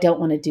I don't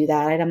want to do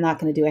that. I'm not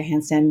going to do a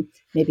handstand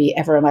maybe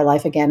ever in my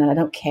life again. And I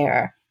don't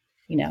care,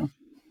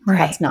 Right.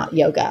 that's not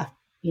yoga,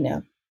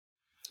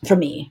 for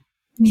me.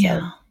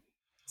 Yeah.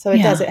 So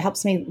it does, it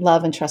helps me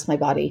love and trust my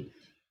body.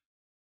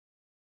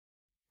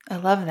 I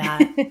love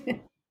that.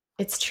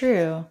 It's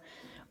true.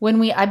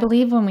 I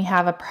believe when we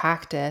have a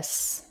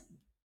practice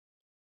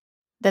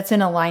that's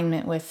in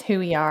alignment with who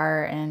we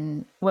are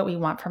and what we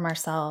want from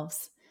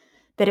ourselves,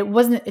 that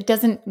it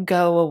doesn't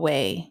go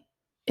away.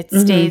 It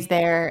stays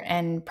there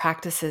and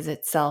practices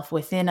itself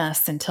within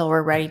us until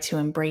we're ready to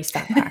embrace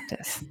that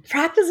practice.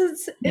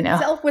 Practices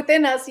itself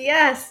within us.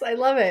 Yes, I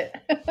love it.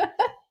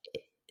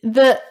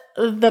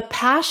 The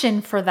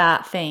passion for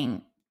that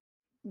thing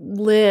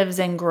lives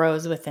and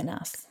grows within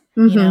us,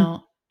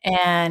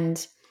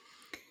 and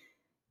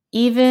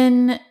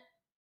even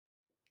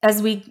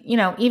as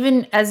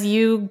even as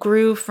you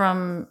grew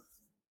from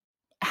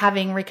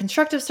having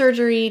reconstructive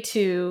surgery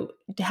to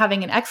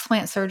having an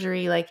explant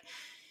surgery, like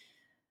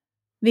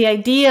the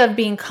idea of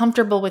being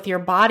comfortable with your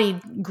body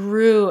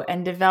grew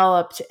and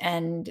developed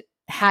and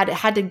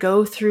had to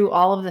go through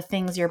all of the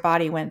things your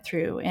body went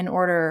through in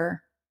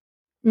order.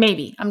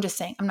 Maybe I'm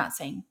not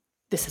saying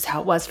this is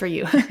how it was for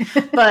you,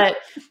 but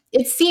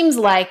it seems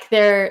like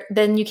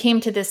then you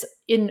came to this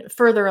in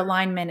further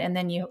alignment, and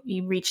then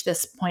you reach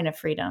this point of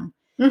freedom.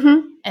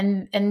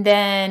 And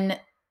then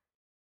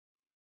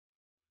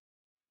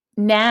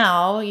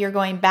now you're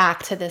going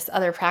back to this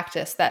other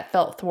practice that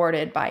felt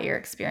thwarted by your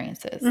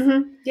experiences.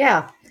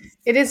 Yeah,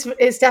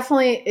 it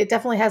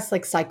definitely has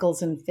like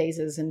cycles and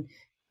phases. And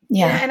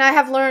I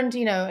have learned,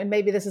 and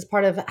maybe this is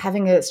part of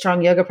having a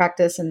strong yoga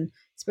practice and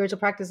spiritual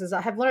practices.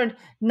 I have learned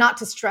not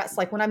to stress.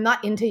 Like when I'm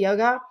not into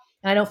yoga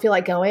and I don't feel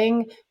like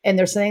going and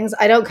there's things,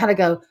 I don't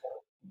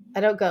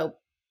go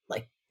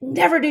like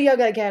never do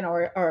yoga again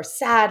or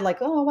sad, like,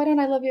 oh, why don't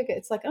I love yoga?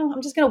 It's like, oh,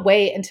 I'm just going to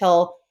wait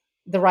until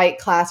the right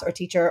class or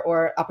teacher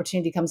or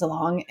opportunity comes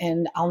along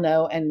and I'll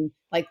know. And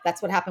like,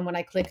 that's what happened when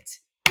I clicked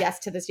yes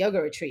to this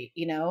yoga retreat.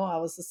 I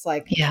was just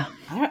like,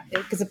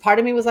 because a part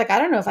of me was like, I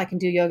don't know if I can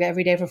do yoga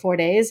every day for 4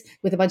 days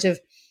with a bunch of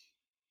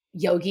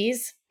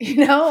yogis,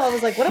 I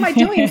was like, what am I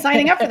doing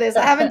signing up for this?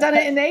 I haven't done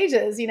it in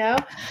ages,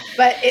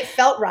 but it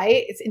felt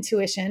right. It's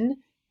intuition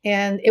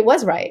and it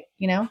was right,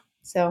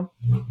 so.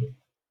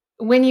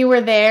 When you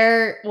were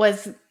there,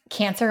 was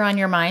cancer on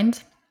your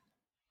mind?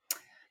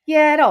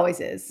 Yeah, it always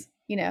is,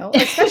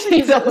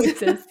 especially because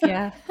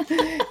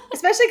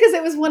especially because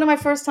it was one of my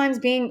first times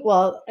I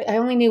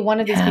only knew one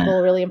of these people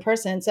really in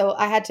person. So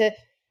I had to,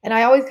 and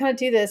I always kind of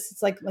do this.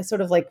 It's like my sort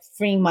of like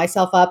freeing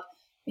myself up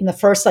in the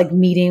first like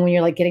meeting when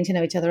you're like getting to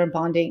know each other and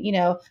bonding.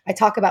 I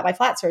talk about my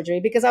flat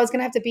surgery because I was going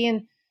to have to be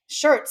in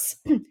shirts.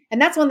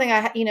 And that's one thing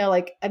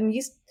I'm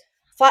used,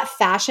 flat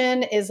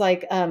fashion is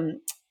like,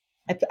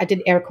 I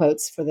did air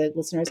quotes for the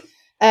listeners,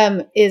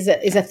 is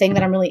a thing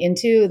that I'm really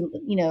into,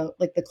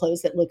 like the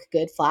clothes that look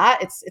good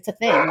flat. It's a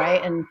thing,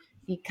 right? And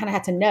you kind of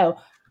have to know,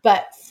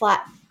 but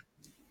flat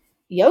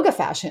yoga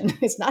fashion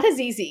is not as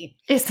easy.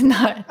 It's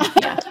not,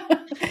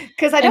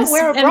 because I don't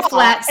wear a bra. And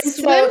flat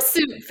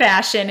swimsuit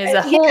fashion is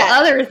a whole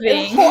other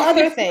thing. A whole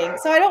other thing.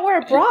 So I don't wear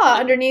a bra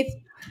underneath,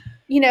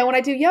 when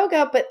I do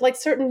yoga, but like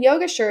certain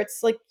yoga shirts,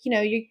 like,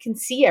 you can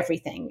see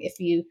everything if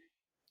you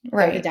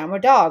go to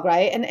downward dog,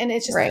 right? And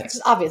it's just, it's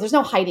just obvious. There's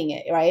no hiding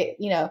it, right?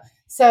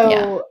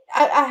 So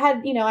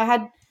I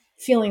had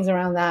feelings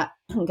around that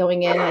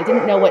going in. I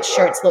didn't know what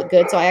shirts look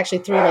good, so I actually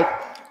threw like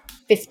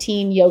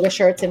 15 yoga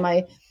shirts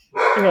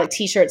there were like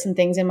t-shirts and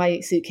things in my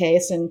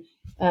suitcase, and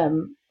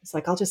it's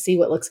like, I'll just see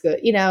what looks good,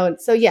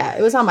 And so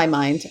it was on my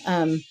mind,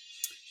 but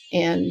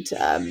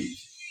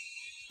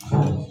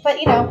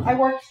I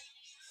worked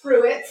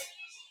through it.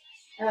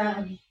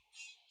 No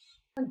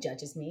one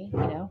judges me,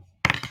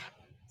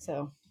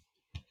 So,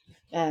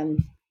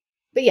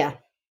 but yeah.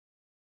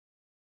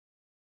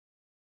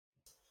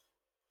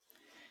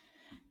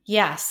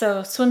 Yeah.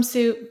 So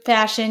swimsuit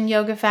fashion,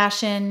 yoga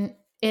fashion,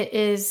 it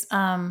is,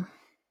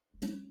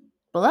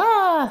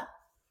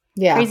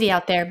 crazy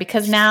out there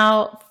because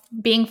now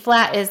being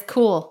flat is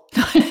cool.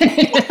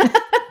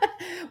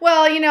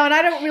 Well, and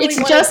I don't really.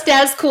 It's just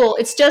as cool.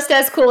 It's just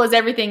as cool as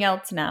everything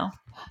else now.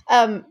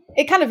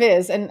 It kind of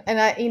is, and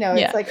I,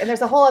 it's like, and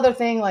there's a whole other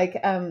thing. Like,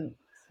 I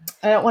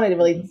don't want to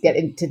really get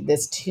into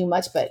this too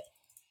much, but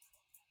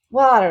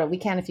I don't know. We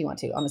can if you want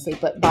to, honestly.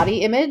 But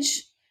body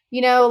image,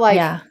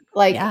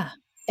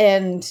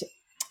 and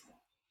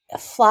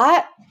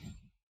flat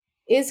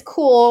is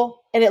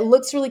cool, and it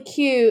looks really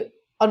cute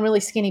on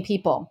really skinny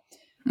people.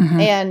 Mm-hmm.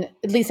 And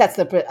at least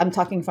I'm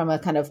talking from a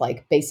kind of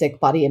like basic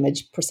body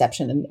image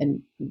perception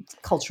and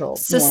cultural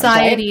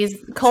society's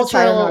norms,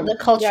 right? The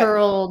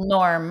cultural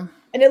norm.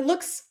 And it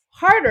looks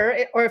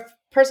harder or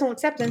personal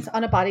acceptance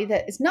on a body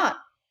that is not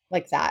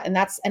like that. And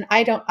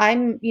I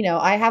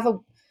have a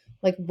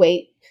like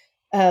weight,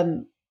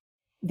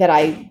 that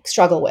I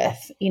struggle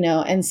with,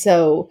 and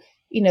so,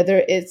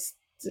 there is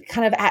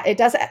kind of, it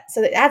does,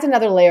 so it adds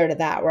another layer to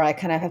that where I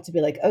kind of have to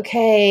be like,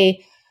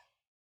 okay,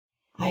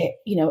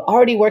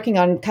 already working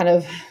on kind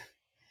of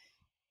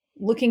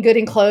looking good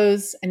in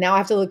clothes, and now I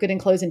have to look good in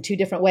clothes in two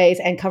different ways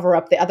and cover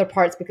up the other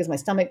parts because my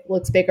stomach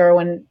looks bigger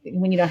when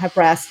you don't have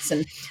breasts.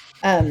 And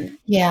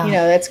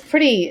it's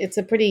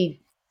a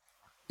pretty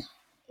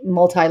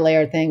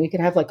multi-layered thing. We could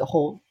have like a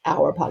whole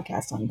hour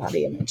podcast on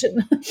body image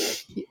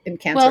and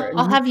cancer. Well,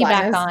 I'll have you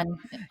back on.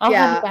 I'll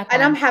have you back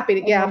and on. I'm happy to.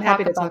 And Yeah, we'll I'm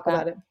happy to talk talk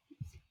about it.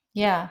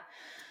 Yeah.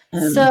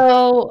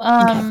 So,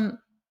 okay.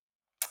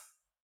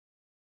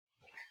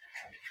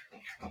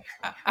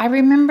 I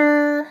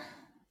remember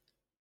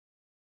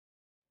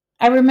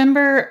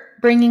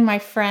bringing my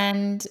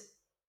friend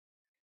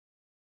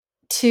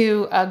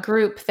to a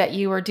group that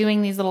you were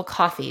doing these little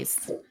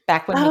coffees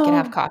back when we could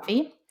have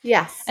coffee.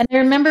 Yes. And I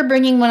remember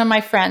bringing one of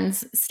my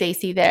friends,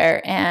 Stacy,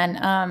 there,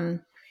 and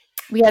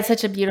we had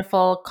such a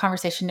beautiful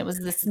conversation. It was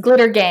this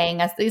glitter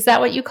gang. Is that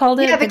what you called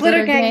it? Yeah, the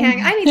glitter gang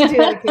hang. I need to do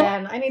that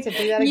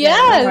again.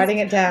 Yes. I'm writing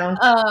it down.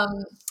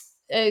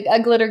 A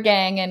glitter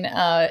gang. And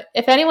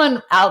if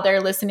anyone out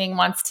there listening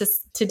wants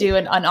to do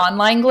an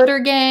online glitter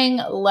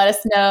gang, let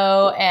us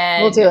know.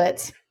 And we'll do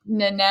it.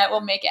 Nanette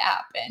will make it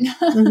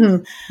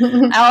happen.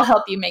 I'll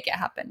help you make it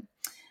happen.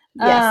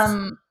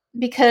 Yes.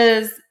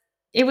 Because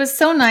it was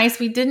so nice.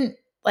 We didn't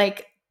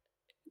like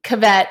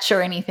kvetch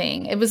or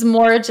anything. It was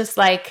more just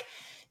like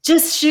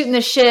just shooting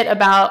the shit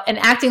about and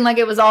acting like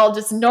it was all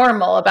just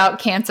normal about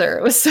cancer.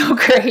 It was so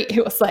great.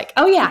 It was like,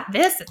 oh yeah,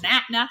 this and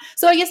that. Now.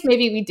 So I guess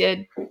maybe we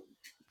did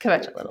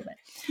kvetch a little bit.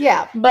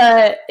 Yeah.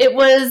 But it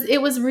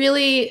was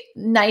really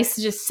nice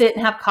to just sit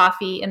and have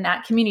coffee in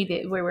that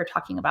community that we were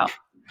talking about.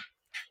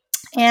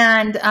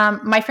 And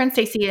my friend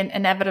Stacy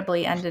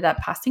inevitably ended up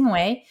passing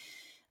away,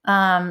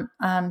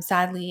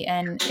 sadly.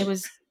 And it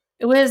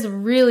was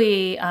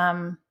really,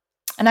 and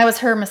I was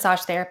her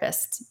massage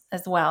therapist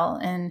as well.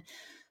 And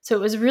so it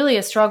was really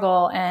a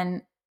struggle,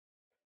 and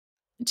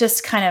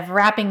just kind of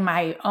wrapping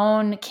my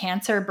own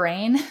cancer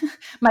brain,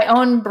 my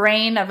own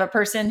brain of a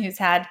person who's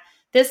had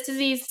this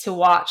disease, to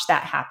watch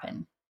that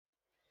happen.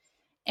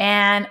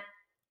 And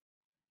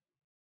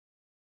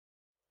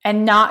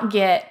not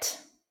get,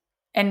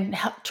 and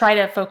try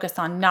to focus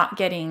on not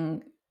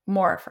getting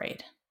more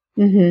afraid.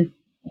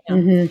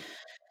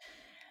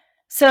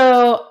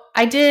 So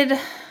I did,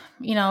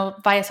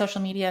 via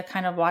social media,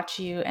 kind of watch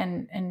you,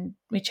 and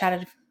we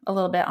chatted a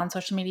little bit on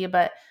social media,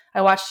 but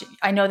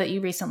I know that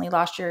you recently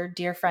lost your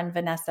dear friend,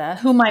 Vanessa,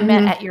 whom I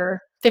met at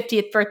your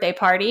 50th birthday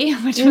party,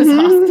 which was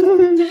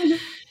awesome.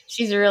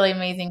 She's a really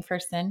amazing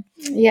person.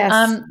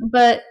 Yes.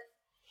 But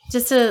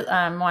just to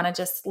want to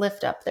just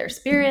lift up their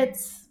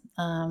spirits,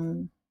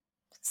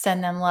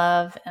 send them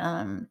love,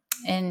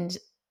 and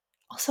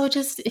also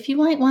just if you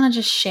might want to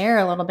just share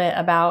a little bit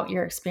about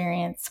your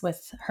experience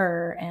with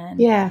her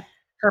and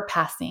her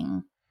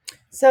passing.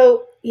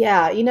 So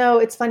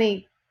it's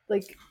funny,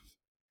 like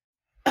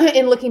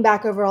in looking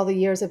back over all the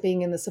years of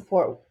being in the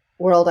support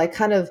world, I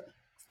kind of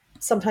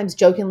sometimes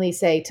jokingly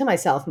say to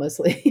myself,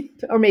 mostly,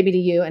 or maybe to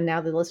you and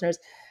now the listeners,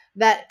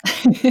 that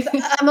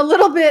I'm a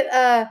little bit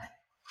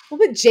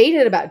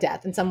jaded about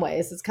death in some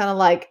ways. It's kind of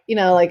like,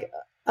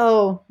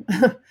 oh,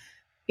 they're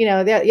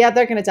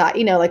going to die.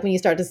 Like when you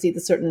start to see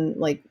the certain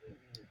like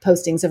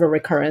postings of a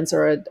recurrence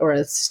or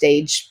a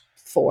stage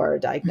 4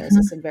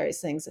 diagnosis and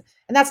various things.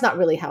 And that's not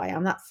really how I am.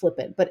 I'm not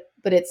flippant, but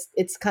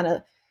it's kind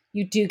of,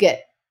 you do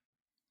get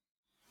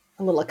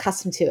a little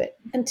accustomed to it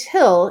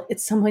until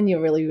it's someone you're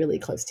really, really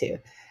close to.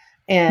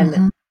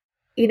 And,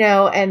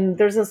 and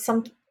there's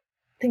something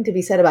to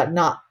be said about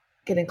not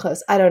getting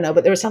close. I don't know,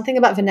 but there was something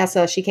about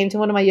Vanessa. She came to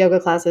one of my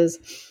yoga classes,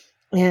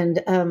 and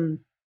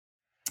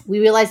we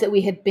realized that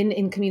we had been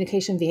in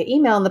communication via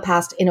email in the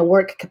past in a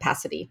work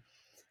capacity.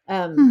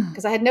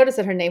 Because I had noticed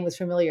that her name was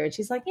familiar, and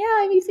she's like,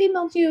 yeah, we've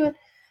emailed you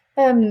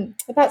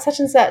about such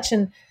and such.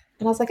 And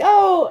I was like,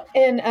 oh,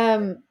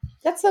 and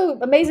that's so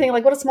amazing.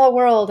 Like, what a small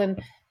world.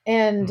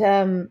 And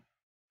I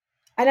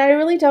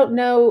really don't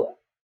know,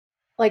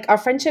 like our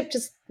friendship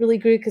just really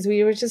grew because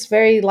we were just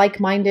very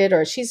like-minded,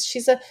 or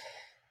she's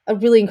a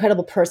really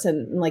incredible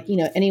person. Like,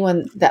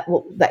 anyone that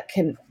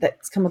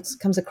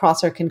comes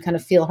across her can kind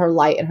of feel her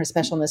light and her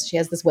specialness. She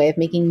has this way of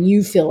making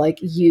you feel like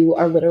you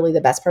are literally the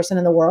best person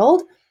in the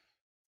world.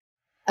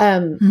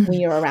 When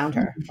you're around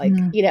her, like,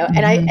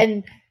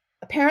 and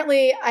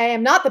apparently I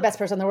am not the best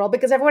person in the world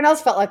because everyone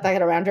else felt like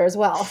that around her as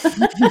well.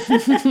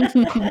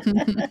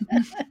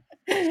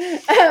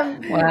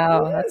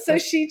 Wow. So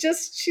she's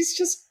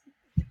just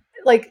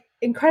like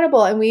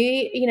incredible. And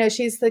we,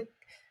 she's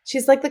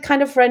like the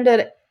kind of friend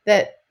that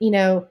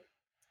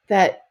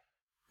that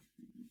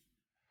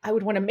I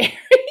would want to marry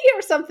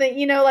or something,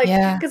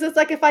 because it's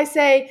like, if I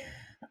say,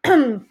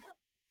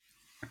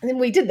 and then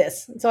we did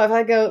this. So if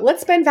I go,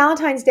 let's spend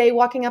Valentine's Day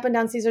walking up and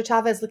down Cesar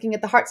Chavez looking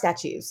at the heart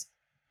statues,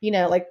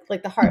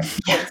 like the heart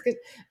things,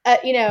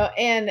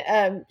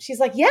 and she's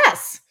like,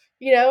 yes,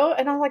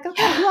 and I'm like,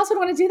 okay, who else would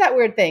want to do that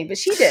weird thing? But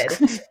she did,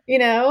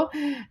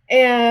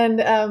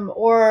 and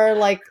or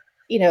like,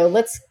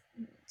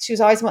 she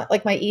was always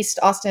like my East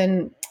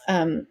Austin,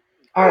 my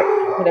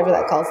whatever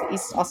that calls the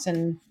East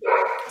Austin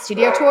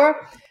studio tour.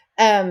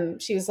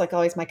 She was like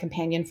always my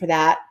companion for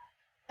that.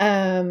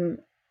 And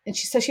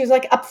she was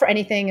like up for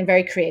anything and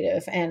very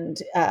creative, and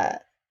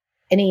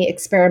any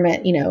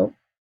experiment,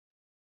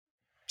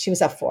 she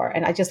was up for.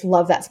 And I just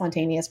love that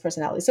spontaneous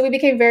personality. So we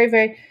became very,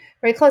 very,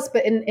 very close.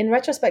 But in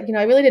retrospect,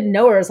 I really didn't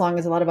know her as long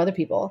as a lot of other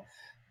people.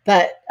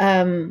 But,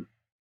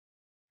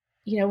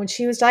 when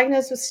she was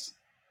diagnosed with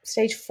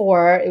stage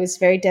 4, it was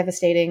very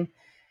devastating.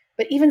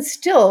 But even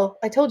still,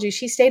 I told you,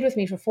 she stayed with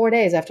me for 4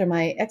 days after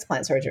my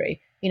explant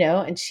surgery,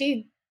 and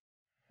she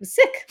was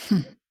sick,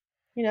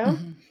 you know?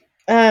 Mhm.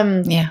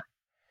 Um, Yeah.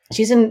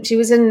 she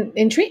was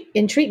in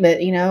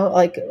treatment,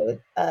 like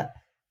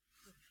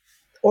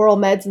oral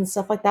meds and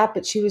stuff like that,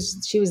 but she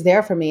was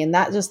there for me. And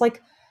that just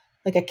like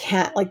I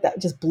can't, like, that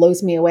just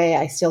blows me away.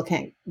 I still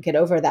can't get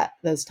over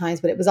those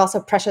times, but it was also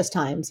precious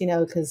times,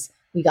 because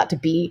we got to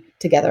be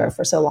together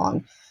for so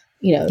long,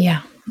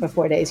 Yeah. for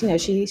 4 days.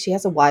 She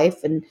has a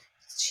wife, and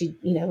she,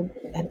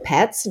 had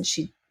pets, and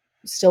she's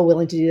still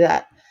willing to do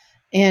that.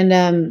 And,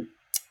 um,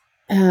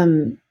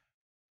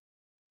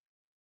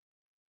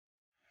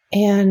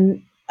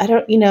 and I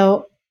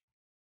don't,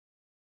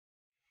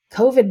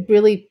 COVID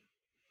really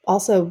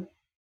also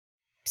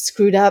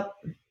screwed up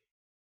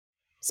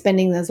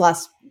spending those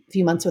last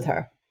few months with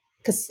her,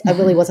 because I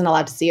really Mhm. wasn't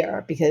allowed to see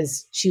her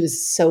because she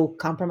was so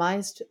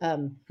compromised,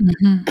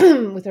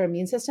 Mhm. with her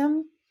immune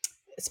system,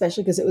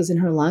 especially because it was in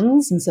her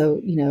lungs. And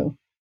so,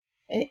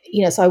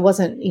 so I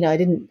wasn't, I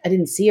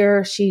didn't see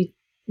her. She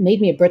made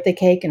me a birthday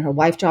cake, and her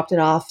wife dropped it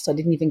off. So I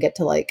didn't even get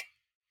to like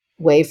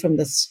wave from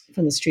the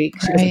street,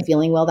 'cause she wasn't Right.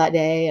 feeling well that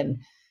day. And,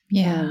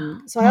 Yeah.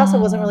 so I also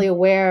wasn't Oh, really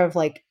aware of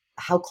like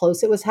how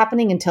close it was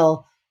happening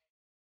until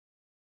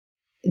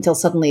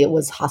suddenly it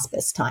was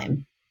hospice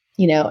time,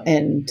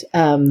 and,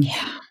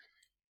 yeah.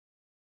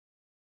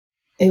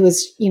 it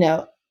was,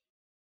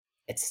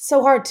 it's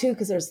so hard too,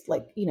 because there's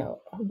like, her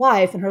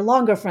wife and her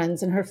longer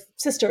friends and her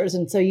sisters.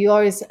 And so you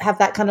always have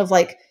that kind of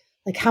like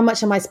how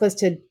much am I supposed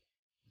to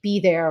be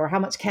there, or how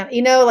much can,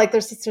 like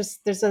there's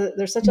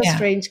such a Yeah.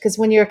 strange, because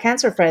when you're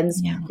cancer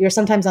friends, Yeah. you're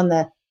sometimes on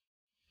the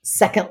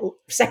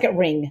second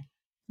ring.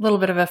 A little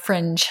bit of a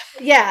fringe.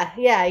 Yeah,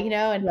 yeah,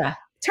 and Yeah.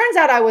 turns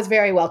out I was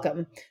very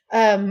welcome.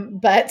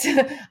 But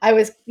I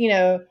was,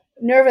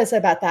 nervous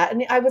about that.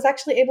 And I was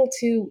actually able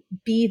to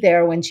be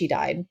there when she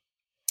died.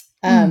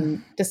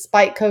 Mm.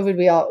 Despite COVID,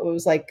 it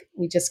was like,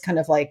 we just kind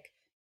of like,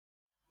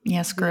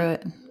 Yeah, screw we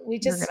it. we We're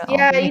just, gonna all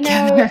yeah, be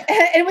together.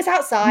 it was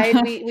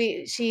outside.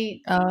 We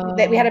Oh,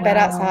 had a bed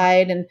wow.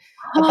 outside, and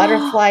a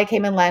butterfly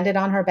came and landed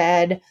on her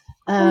bed,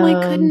 Oh my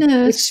which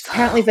goodness.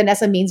 apparently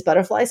Vanessa means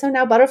butterfly. So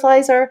now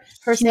butterflies are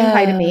her saying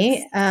hi to Yes.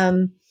 me.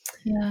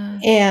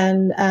 Yes.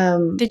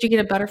 And Did you get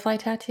a butterfly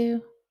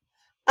tattoo?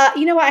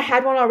 you know what? I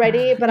had one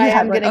already, but I You had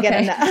am one, gonna get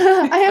okay.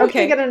 I am gonna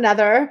Okay. get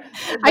another,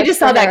 I like, just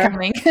for saw that her.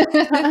 coming.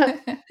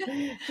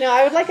 No,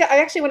 I would I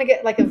actually want to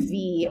get like a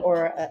V,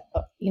 or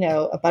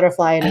a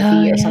butterfly and a Oh,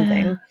 V or yeah.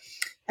 something.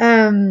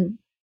 Um,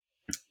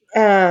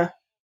 uh,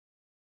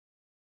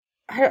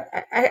 I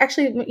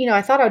actually,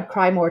 I thought I'd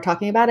cry more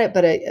talking about it,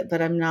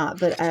 but I'm not.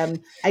 But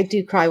I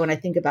do cry when I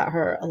think about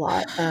her a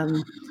lot.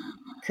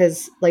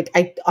 Because like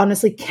I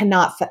honestly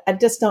cannot, I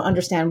just don't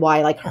understand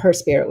why like her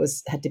spirit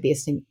had to be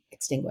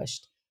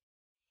extinguished.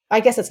 I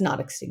guess it's not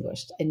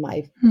extinguished in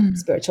my Hmm.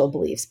 spiritual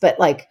beliefs, but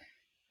like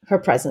her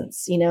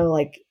presence,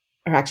 like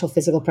her actual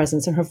physical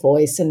presence, and her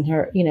voice, and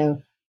her,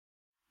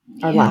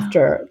 our Yeah.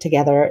 laughter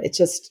together. It's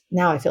just,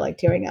 now I feel like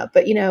tearing up.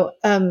 But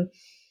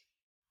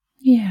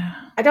Yeah.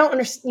 I don't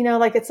understand.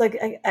 Like it's like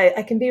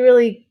I can be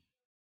really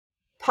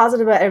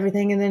positive about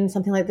everything, and then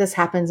something like this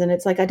happens, and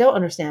it's like I don't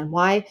understand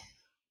why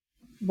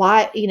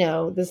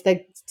this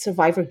like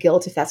survivor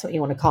guilt, if that's what you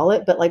want to call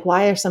it. But like,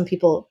 why are some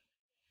people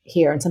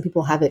here, and some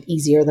people have it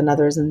easier than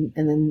others, and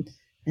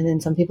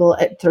then some people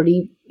at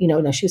 30,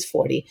 no, she was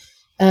 40,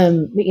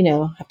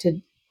 have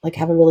to like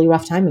have a really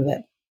rough time of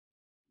it.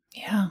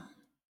 Yeah.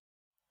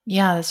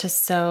 Yeah, it's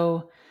just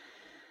so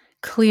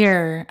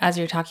clear as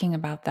you're talking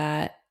about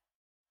that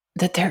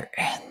there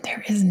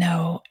is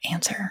no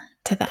answer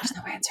to There's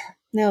that. no answer.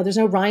 No, there's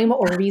no rhyme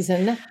or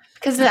reason.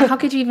 Because how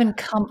could you even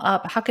come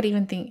up? How could you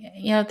even think?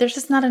 There's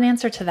just not an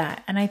answer to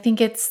that. And I think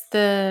it's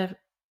the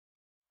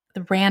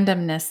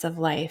randomness of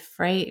life,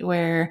 right?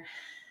 Where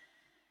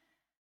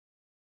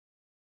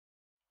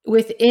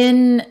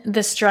within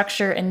the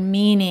structure and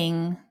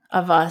meaning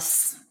of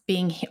us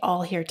being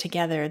all here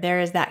together, there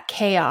is that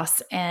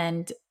chaos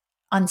and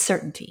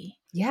uncertainty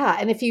Yeah,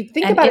 and if you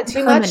think and about it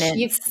too much, you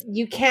impermanence.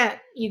 you can't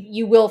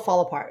you will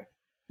fall apart.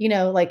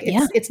 Like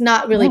Yeah, it's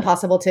not really yeah,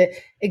 possible to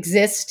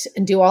exist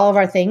and do all of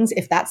our things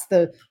if that's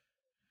the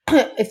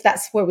if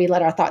that's where we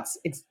let our thoughts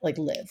like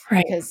live.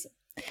 right. Because,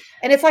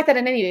 and it's like that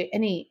in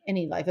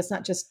any life. It's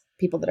not just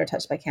people that are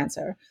touched by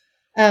cancer.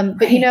 But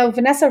Right.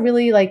 Vanessa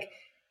really, like,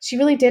 she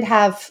really did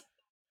have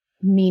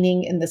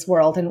meaning in this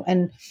world.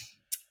 And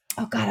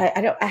oh God,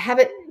 I don't, I have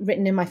it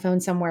written in my phone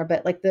somewhere,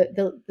 but like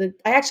I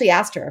actually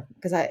asked her,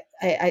 because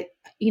I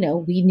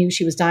we knew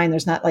she was dying.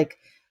 There's not like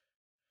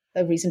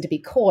a reason to be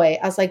coy.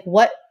 I was like,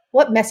 what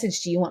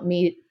message do you want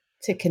me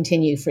to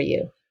continue for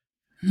you?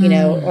 You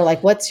know, or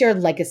like, what's your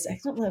legacy? I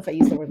don't know if I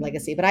use the word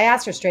legacy, but I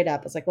asked her straight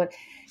up. It's like, what?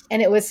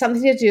 And it was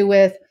something to do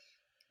with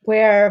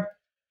wear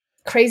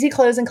crazy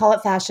clothes and call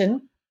it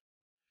fashion,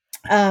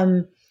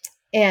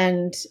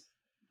 and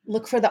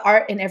look for the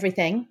art in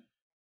everything,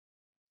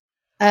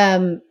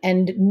 and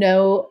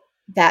know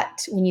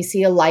that when you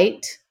see a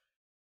light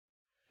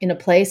in a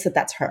place,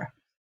 that's her.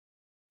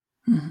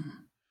 Mm-hmm.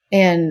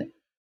 And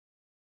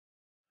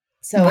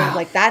so Wow.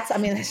 like, that's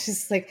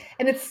just like,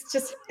 and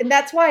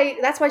that's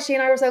why she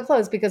and I were so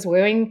close, because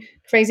wearing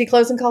crazy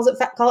clothes and call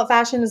it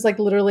fashion is like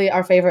literally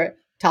our favorite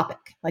topic.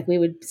 Like, we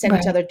would send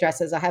each other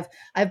dresses. I have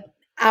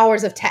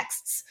hours of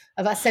texts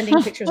of us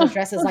sending pictures of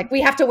dresses. Like, we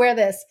have to wear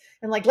this,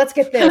 and like, let's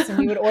get this. And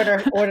we would order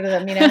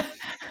them, you know?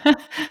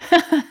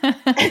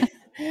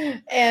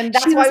 And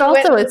that's she was why we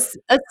also went.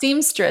 a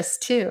seamstress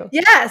too.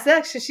 Yes,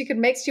 actually, she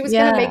was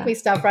going to make me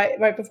stuff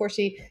right before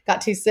she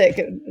got too sick.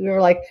 And we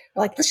were like,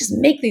 let's just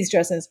make these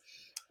dresses.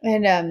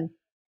 And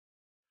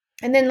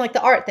then like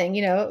the art thing,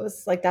 you know, it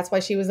was like, that's why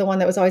she was the one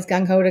that was always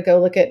gung ho to go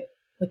look at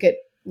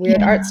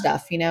weird art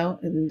stuff, you know?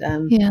 And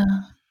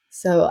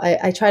so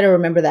I try to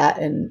remember that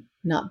and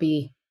not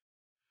be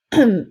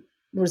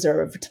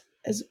reserved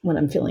as when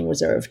I'm feeling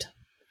reserved.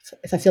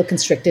 If I feel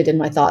constricted in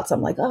my thoughts,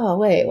 I'm like, oh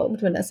wait, what would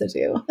Vanessa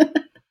do?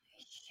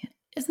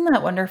 Isn't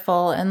that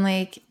wonderful? And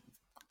like,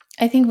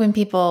 I think when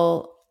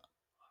people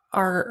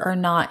are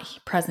not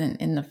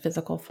present in the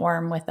physical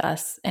form with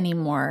us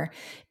anymore,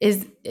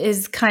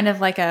 is kind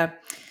of like a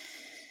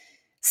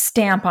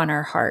stamp on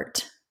our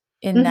heart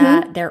in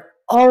that they're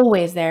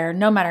always there,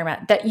 no matter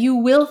what, that you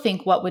will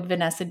think, what would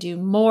Vanessa do,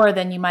 more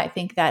than you might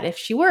think that if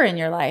she were in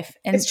your life.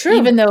 And it's true.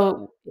 Even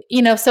though,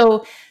 you know,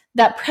 so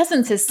that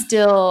presence is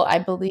still, I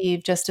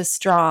believe, just as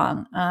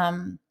strong,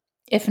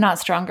 if not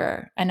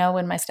stronger. I know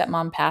when my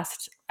stepmom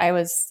passed,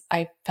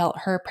 I felt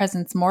her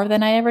presence more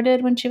than I ever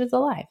did when she was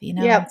alive, you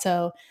know? Yep. And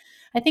so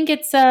I think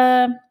it's,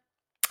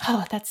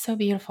 that's so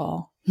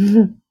beautiful.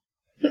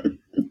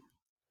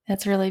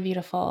 That's really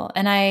beautiful.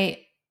 And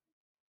I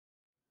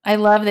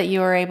love that you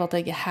were able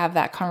to have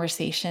that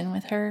conversation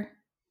with her.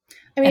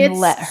 I mean, and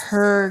let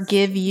her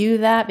give you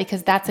that,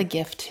 because that's a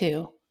gift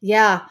too.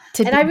 Yeah.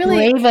 To be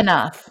brave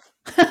enough.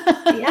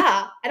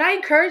 Yeah. And I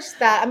encourage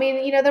that. I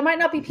mean, you know, there might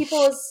not be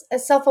people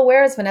as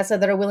self-aware as Vanessa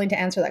that are willing to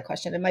answer that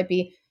question. It might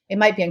be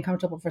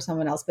uncomfortable for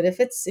someone else, but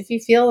if you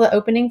feel the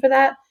opening for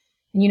that,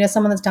 and you know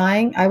someone that's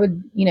dying, I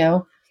would, you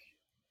know,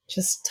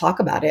 just talk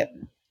about it,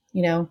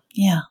 you know?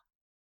 Yeah.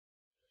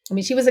 I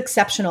mean, she was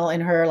exceptional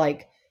in her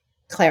like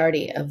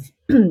clarity of,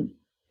 you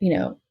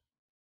know,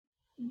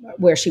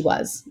 where she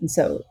was. And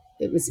so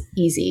it was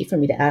easy for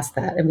me to ask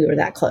that, and we were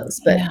that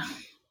close, but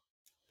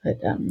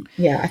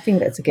I think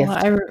that's a gift.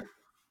 Well,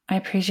 I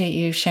appreciate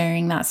you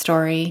sharing that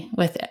story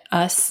with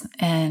us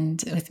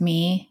and with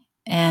me.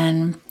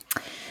 And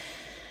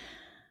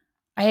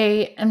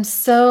I am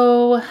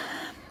so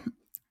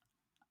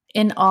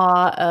in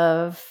awe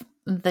of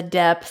the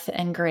depth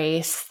and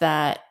grace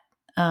that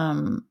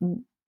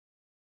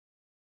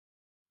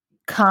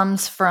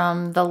comes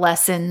from the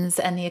lessons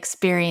and the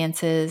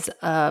experiences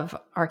of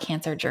our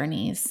cancer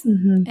journeys.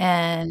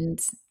 And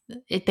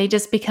they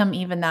just become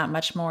even that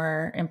much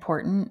more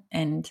important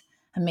and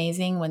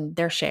amazing when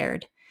they're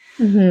shared.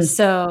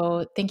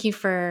 So thank you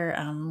for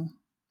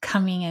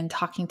coming and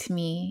talking to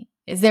me.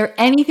 Is there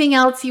anything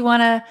else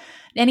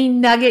any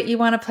nugget you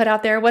want to put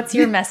out there? What's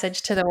your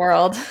message to the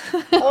world?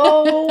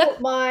 Oh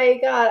my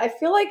God. I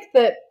feel like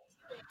that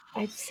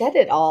I've said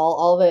it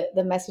all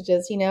the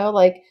messages, you know,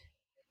 like,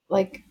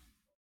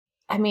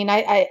 I mean,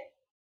 I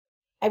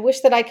wish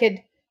that I could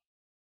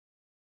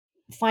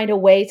find a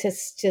way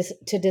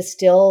to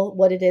distill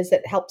what it is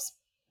that helps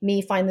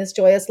me find this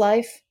joyous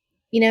life,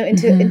 you know,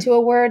 into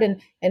a word,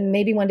 and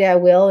maybe one day I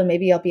will, and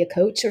maybe I'll be a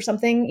coach or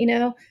something, you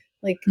know,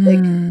 like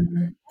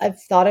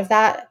I've thought of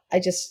that. I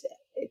just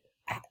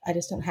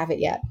don't have it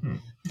yet,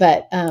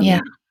 but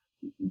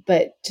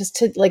but just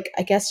to like,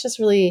 I guess just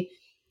really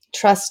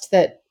trust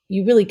that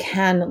you really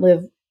can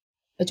live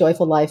a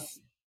joyful life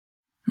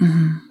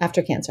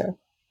after cancer,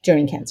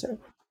 during cancer.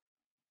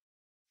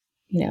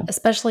 You know,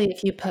 especially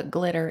if you put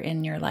glitter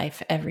in your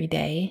life every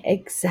day.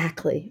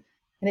 Exactly.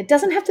 And it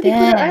doesn't have to be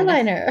glitter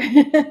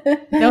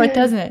eyeliner. No, it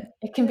doesn't.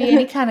 It can be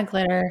any kind of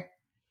glitter.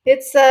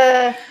 It's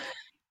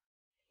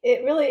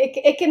it really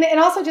it can, and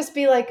also just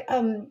be like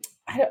I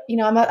don't, you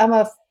know, I'm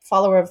a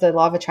follower of the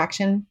law of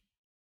attraction.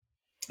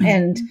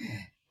 And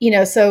you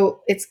know,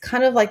 so it's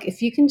kind of like,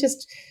 if you can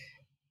just,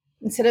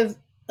 instead of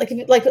like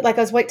I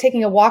was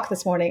taking a walk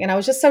this morning, and I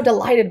was just so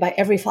delighted by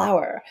every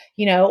flower,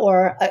 you know,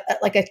 or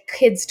like a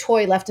kid's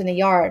toy left in a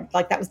yard.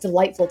 Like, that was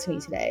delightful to me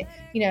today,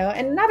 you know.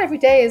 And not every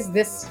day is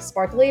this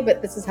sparkly,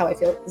 but this is how I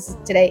feel.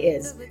 Today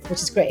is,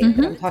 which is great.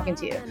 That I'm talking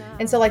to you,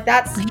 and so like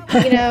that's,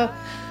 you know,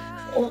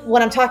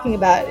 what I'm talking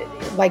about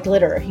by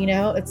glitter. You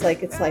know, it's like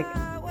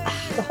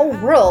the whole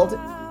world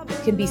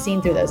can be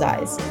seen through those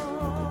eyes.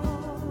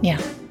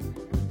 Yeah.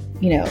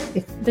 You know,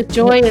 if the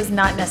joy is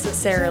not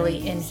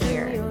necessarily in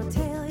here.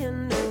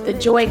 The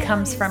joy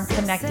comes from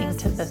connecting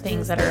to the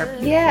things that are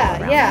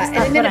yeah,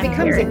 and then it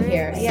becomes in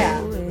here.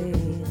 Yeah.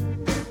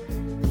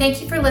 Thank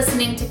you for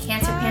listening to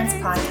Cancer Pants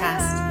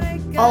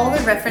Podcast. All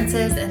the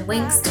references and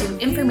links to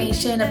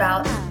information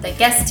about the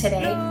guest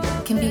today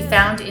can be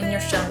found in your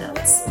show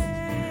notes.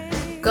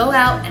 Go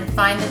out and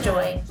find the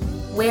joy.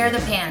 Wear the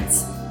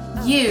pants.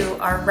 You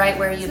are right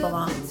where you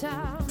belong.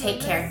 Take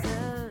care.